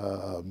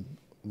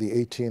 the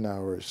 18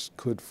 hours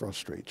could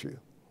frustrate you.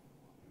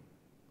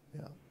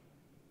 Yeah.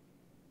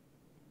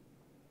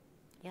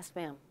 Yes,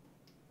 ma'am.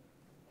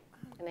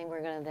 I think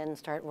we're going to then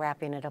start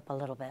wrapping it up a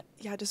little bit.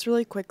 Yeah, just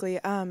really quickly,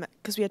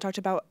 because we had talked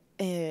about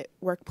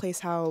workplace,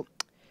 how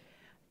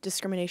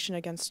discrimination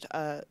against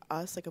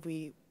us, like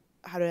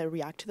how to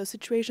react to those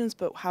situations,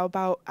 but how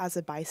about as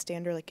a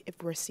bystander, like if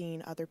we're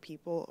seeing other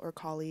people or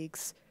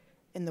colleagues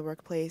in the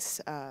workplace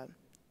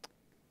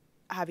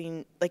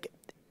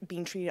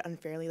being treated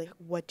unfairly, like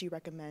what do you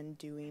recommend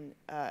doing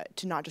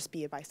to not just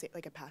be a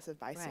passive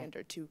bystander,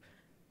 right, to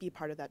be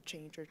part of that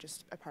change or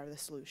just a part of the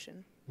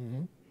solution?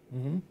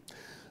 Mm-hmm.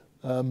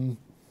 Mm-hmm.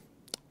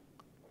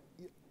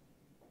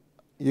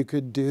 You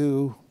could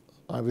do,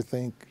 I would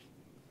think,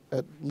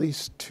 at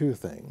least two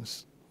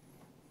things.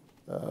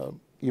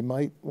 You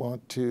might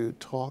want to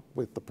talk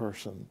with the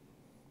person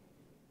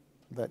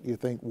that you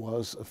think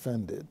was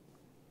offended,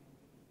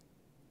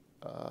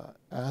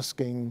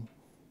 asking,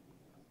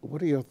 what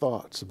are your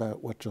thoughts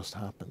about what just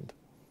happened?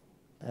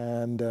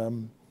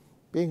 And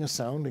being a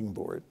sounding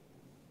board,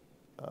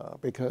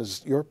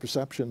 because your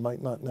perception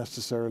might not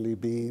necessarily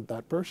be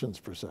that person's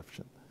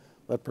perception.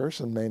 That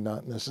person may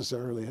not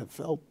necessarily have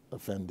felt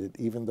offended,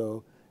 even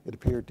though it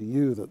appeared to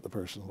you that the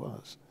person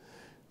was.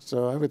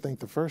 So I would think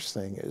the first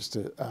thing is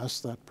to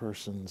ask that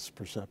person's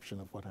perception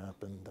of what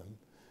happened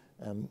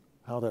and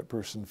how that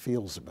person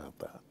feels about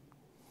that.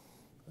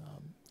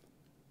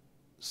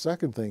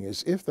 Second thing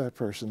is, if that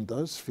person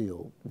does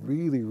feel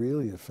really,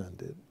 really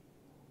offended,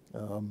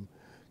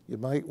 you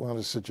might want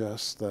to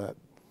suggest that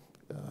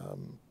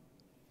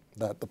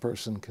that the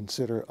person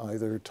consider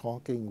either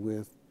talking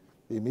with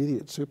the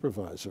immediate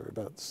supervisor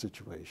about the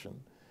situation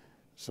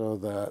so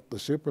that the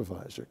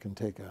supervisor can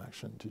take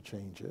action to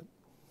change it,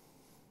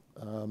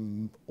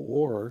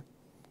 or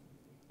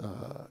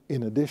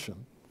in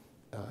addition,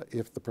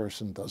 if the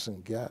person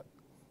doesn't get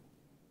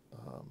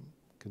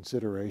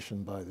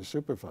consideration by the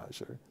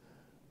supervisor,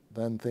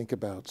 then think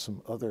about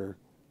some other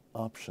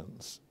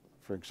options.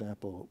 For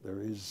example, there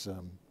is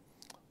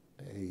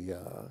a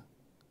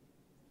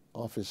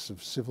Office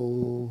of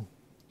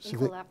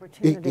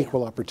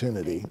Equal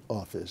Opportunity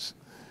Office,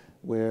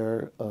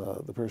 where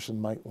the person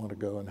might want to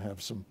go and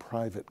have some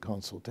private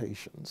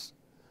consultations,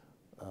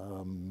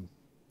 and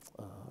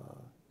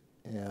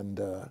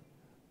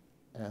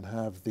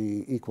have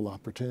the Equal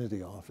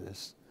Opportunity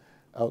Office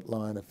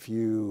outline a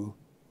few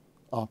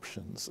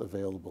options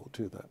available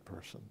to that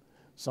person,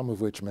 some of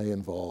which may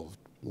involve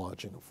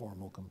lodging a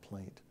formal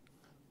complaint.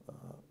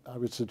 I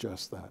would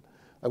suggest that.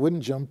 I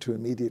wouldn't jump to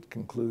immediate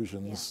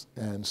conclusions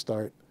and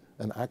start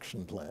an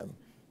action plan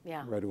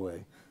right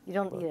away. You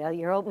don't.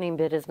 Your opening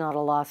bid is not a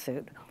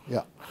lawsuit.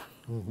 Yeah.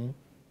 Mm-hmm.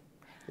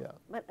 Yeah.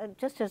 But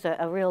just as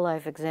a real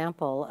life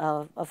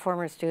example, a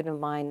former student of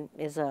mine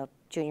is a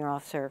junior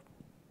officer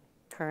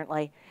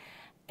currently,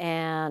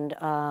 and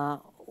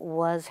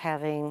was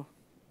having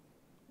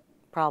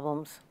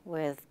problems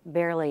with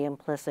barely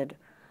implicit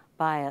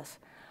bias,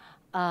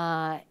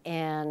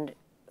 and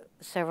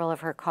several of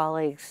her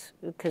colleagues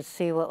could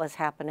see what was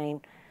happening,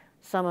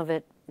 some of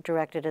it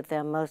directed at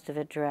them, most of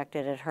it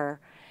directed at her,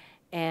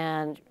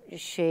 and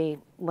she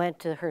went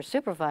to her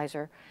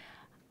supervisor.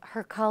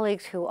 Her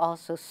colleagues who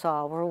also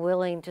saw were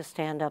willing to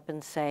stand up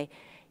and say,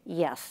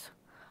 yes,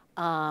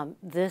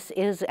 this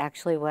is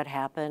actually what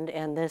happened,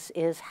 and this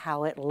is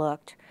how it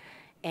looked,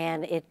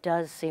 and it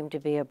does seem to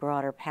be a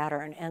broader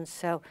pattern. And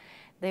so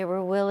they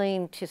were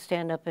willing to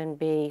stand up and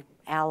be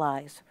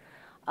allies.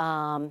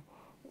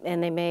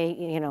 And they may,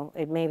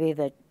 it may be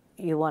that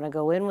you want to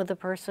go in with the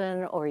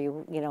person,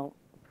 or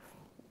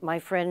my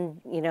friend,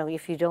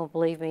 if you don't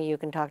believe me, you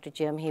can talk to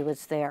Jim, he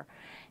was there.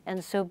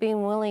 And so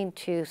being willing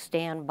to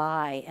stand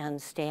by and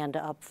stand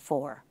up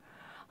for.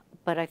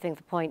 But I think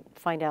the point,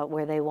 find out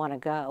where they want to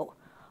go.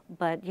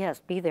 But yes,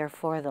 be there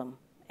for them.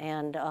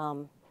 And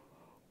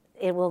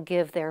it will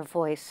give their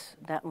voice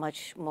that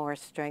much more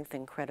strength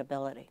and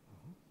credibility.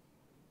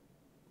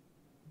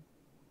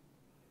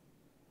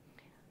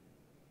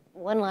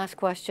 One last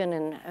question,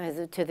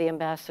 and to the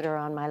ambassador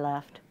on my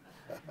left,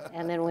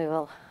 and then we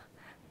will.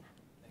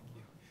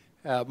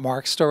 Thank you.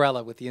 Mark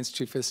Storella with the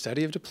Institute for the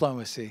Study of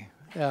Diplomacy.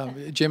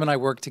 Jim and I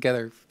worked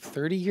together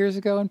 30 years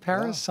ago in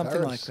Paris,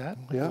 something like that,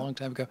 a long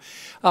time ago.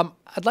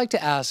 I'd like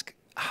to ask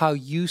how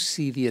you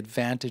see the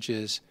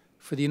advantages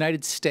for the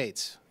United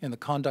States in the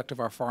conduct of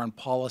our foreign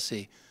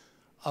policy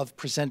of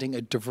presenting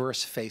a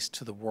diverse face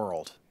to the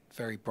world,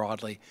 very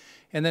broadly?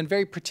 And then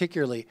very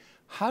particularly,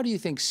 how do you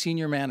think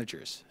senior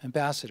managers,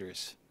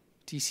 ambassadors,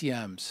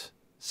 DCMs,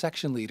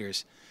 section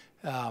leaders,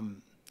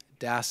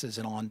 DASs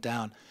and on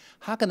down,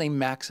 how can they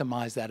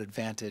maximize that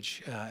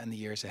advantage in the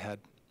years ahead?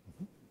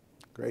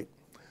 Great.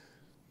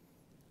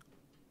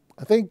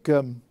 I think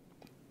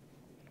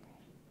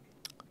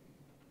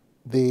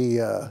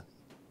the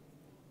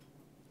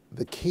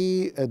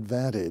key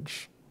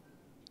advantage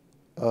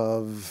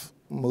of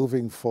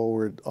moving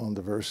forward on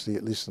diversity,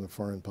 at least in the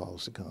foreign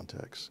policy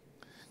context,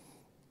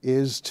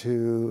 is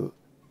to,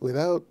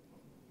 without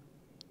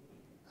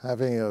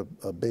having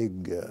a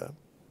big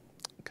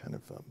kind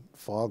of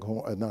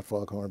foghorn, not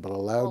foghorn, but a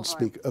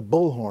loudspeaker, a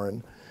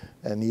bullhorn,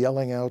 and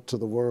yelling out to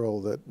the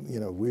world that, you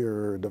know,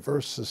 we're a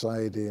diverse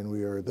society and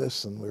we are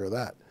this and we're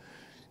that,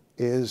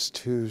 is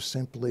to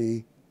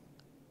simply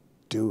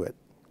do it.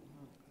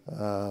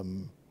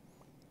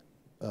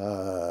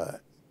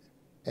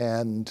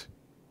 And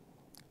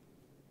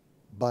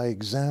by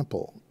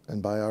example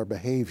and by our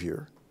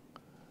behavior,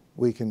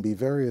 we can be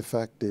very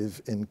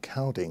effective in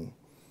countering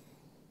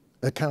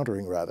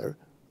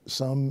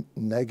some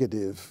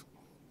negative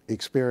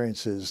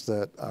experiences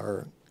that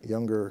our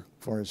younger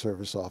Foreign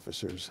Service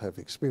officers have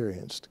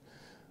experienced.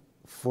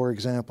 For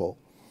example,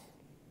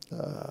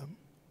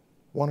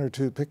 one or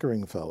two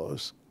Pickering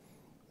Fellows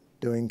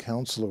doing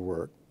consular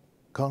work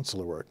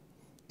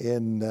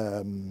in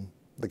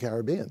the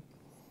Caribbean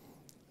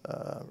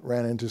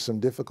ran into some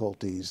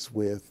difficulties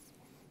with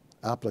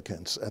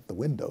applicants at the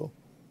window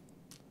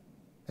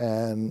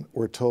and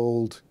were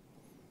told,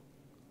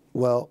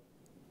 well,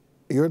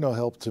 you're no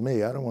help to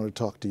me. I don't want to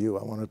talk to you.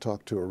 I want to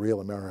talk to a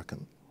real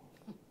American.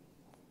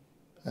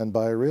 And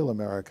by a real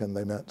American,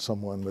 they meant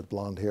someone with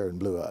blonde hair and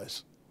blue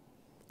eyes.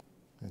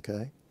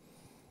 Okay?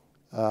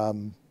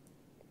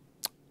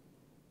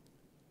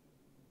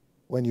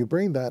 When you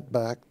bring that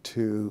back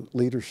to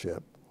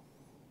leadership,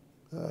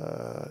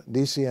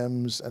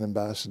 DCMs and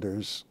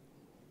ambassadors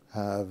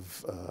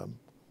have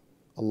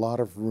a lot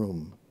of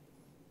room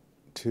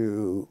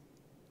to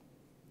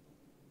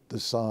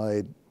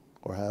decide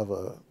or have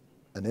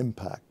an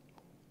impact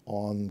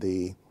on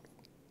the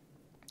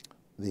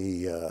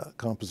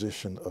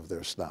composition of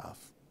their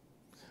staff.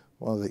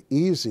 One of the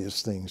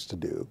easiest things to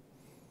do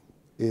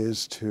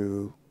is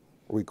to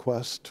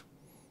request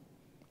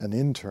an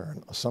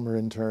intern, a summer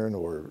intern,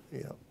 or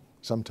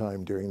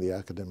sometime during the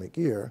academic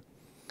year,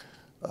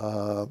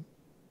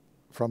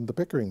 from the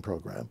Pickering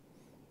program,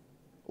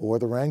 or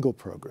the Wrangell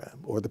program,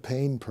 or the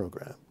Payne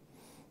program,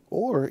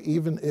 or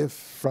even if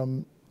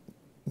from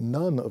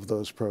none of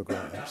those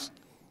programs,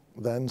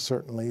 then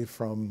certainly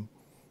from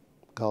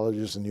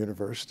colleges and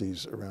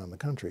universities around the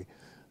country,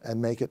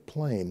 and make it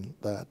plain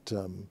that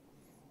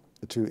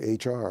to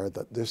HR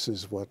that this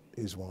is what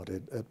is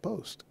wanted at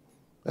post.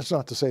 That's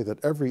not to say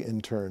that every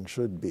intern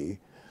should be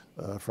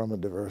from a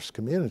diverse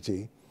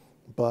community,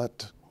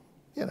 but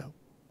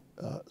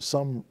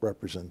some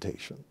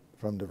representation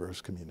from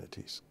diverse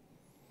communities.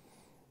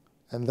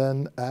 And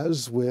then,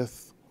 as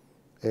with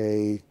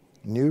a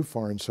new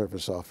Foreign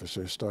Service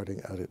officer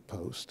starting out at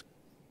post,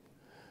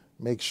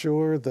 make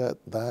sure that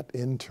that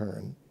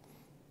intern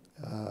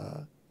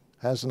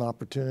has an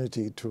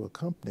opportunity to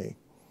accompany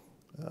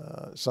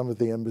some of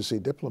the embassy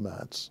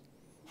diplomats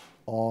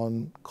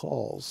on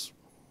calls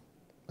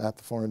at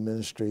the Foreign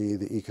Ministry,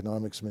 the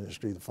Economics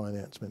Ministry, the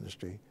Finance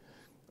Ministry,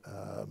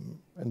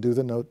 and do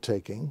the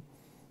note-taking,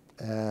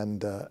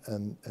 and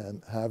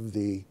have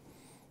the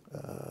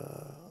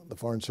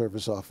Foreign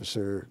Service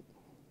officer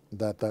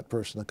that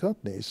person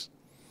accompanies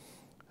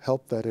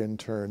help that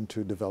intern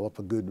to develop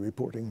a good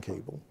reporting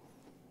cable,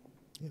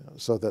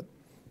 so that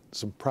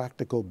some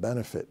practical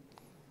benefit,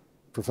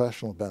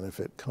 professional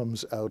benefit,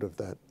 comes out of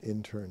that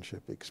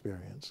internship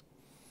experience.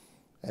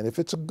 And if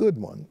it's a good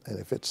one, and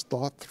if it's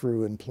thought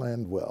through and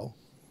planned well,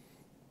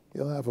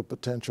 you'll have a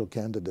potential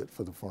candidate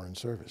for the Foreign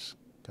Service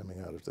coming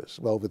out of this.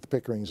 Well, with the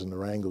Pickerings and the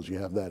Wrangles, you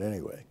have that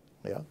anyway,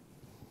 yeah?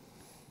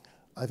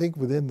 I think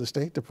within the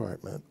State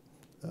Department,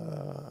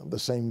 the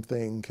same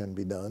thing can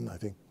be done. I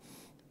think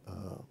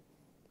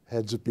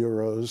heads of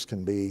bureaus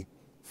can be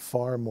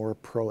far more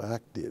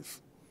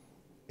proactive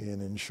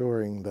in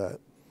ensuring that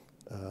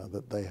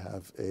that they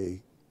have a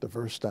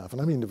diverse staff.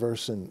 And I mean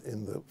diverse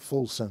in the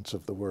full sense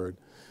of the word.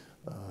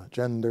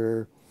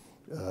 Gender,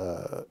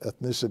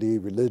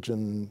 ethnicity,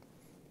 religion,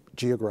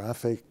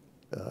 geographic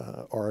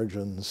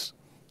origins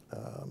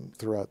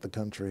throughout the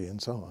country,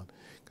 and so on.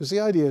 Because the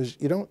idea is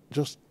you don't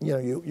just,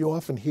 you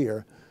often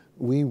hear,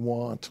 we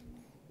want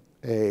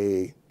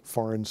a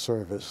foreign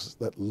service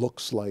that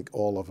looks like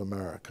all of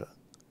America.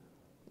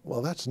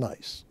 Well, that's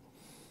nice.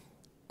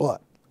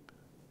 But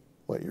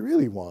what you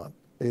really want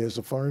is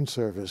a foreign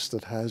service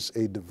that has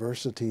a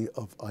diversity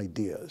of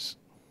ideas.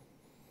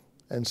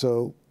 And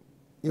so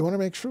you want to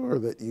make sure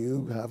that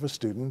you have a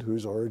student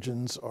whose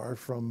origins are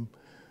from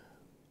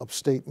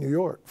upstate New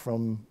York,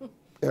 from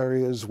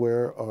areas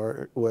where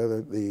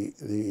the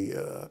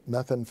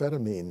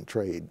methamphetamine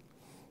trade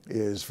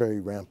is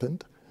very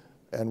rampant,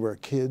 and where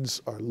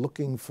kids are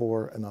looking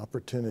for an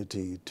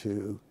opportunity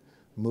to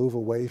move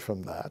away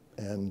from that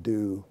and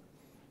do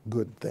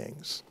good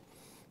things.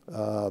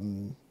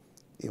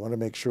 You want to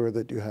make sure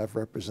that you have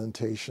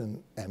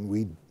representation, and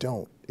we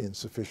don't in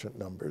sufficient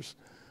numbers,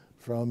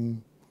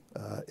 from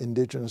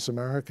indigenous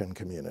American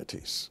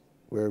communities,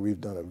 where we've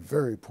done a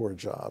very poor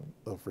job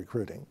of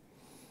recruiting.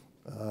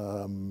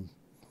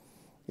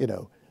 You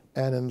know,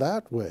 and in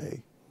that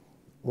way,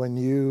 when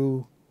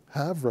you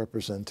have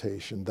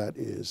representation that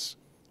is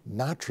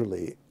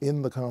naturally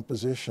in the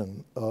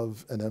composition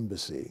of an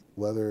embassy,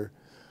 whether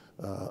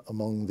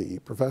among the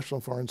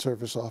professional Foreign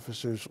Service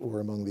officers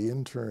or among the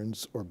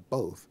interns or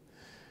both,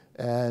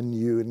 and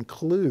you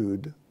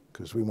include,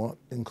 because we want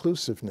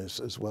inclusiveness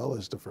as well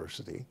as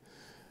diversity,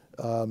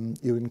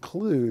 you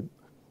include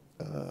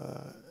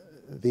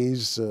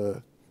these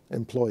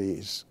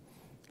employees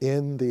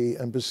in the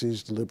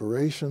embassy's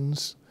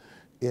deliberations,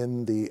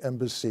 in the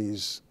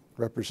embassy's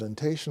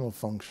representational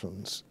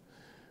functions.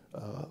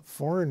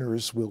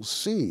 Foreigners will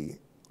see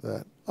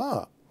that,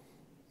 you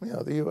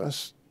know, the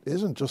U.S.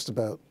 isn't just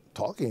about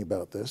talking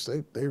about this,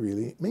 they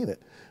really mean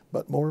it.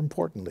 But more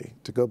importantly,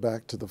 to go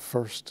back to the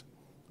first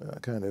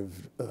kind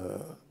of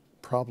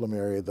problem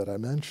area that I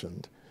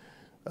mentioned,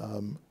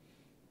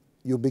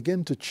 you'll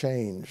begin to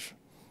change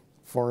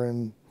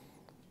foreign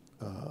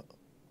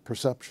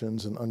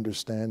perceptions and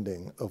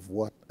understanding of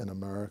what an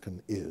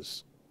American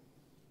is.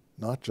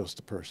 Not just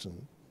a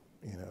person,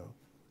 you know,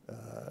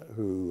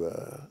 who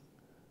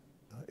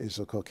is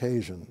a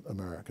Caucasian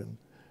American,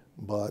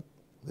 but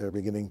they're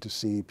beginning to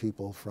see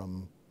people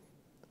from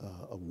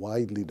a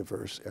widely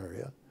diverse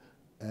area,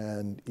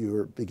 and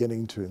you're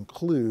beginning to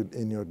include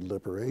in your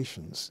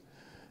deliberations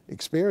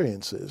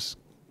experiences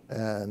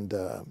and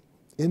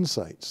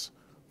insights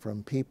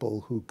from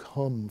people who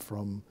come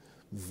from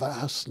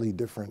vastly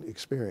different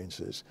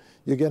experiences.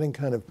 You're getting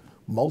kind of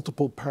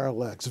multiple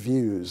parallax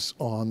views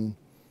on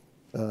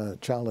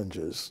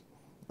challenges,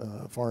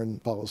 foreign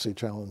policy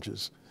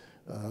challenges,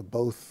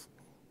 both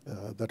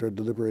that are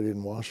deliberated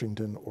in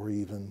Washington or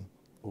even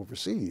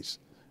overseas,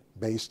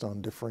 based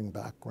on differing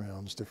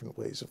backgrounds, different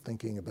ways of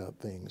thinking about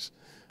things.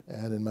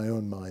 And in my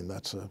own mind,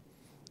 that's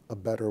a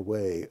better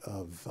way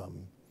of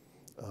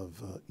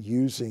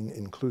using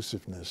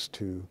inclusiveness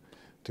to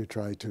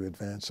try to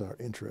advance our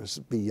interests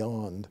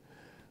beyond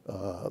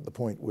the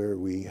point where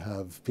we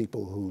have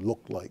people who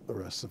look like the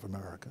rest of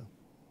America.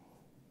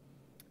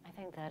 I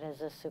think that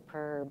is a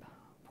superb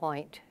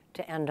point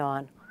to end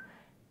on.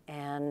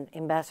 And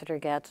Ambassador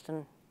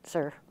Gadsden,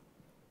 sir,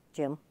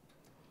 Jim,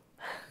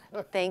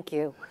 thank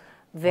you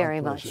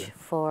very much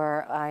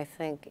for, I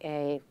think,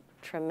 a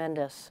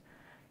tremendous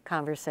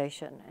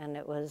conversation. And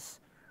it was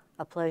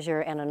a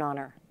pleasure and an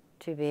honor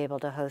to be able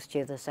to host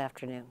you this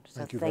afternoon.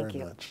 So thank you very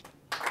much.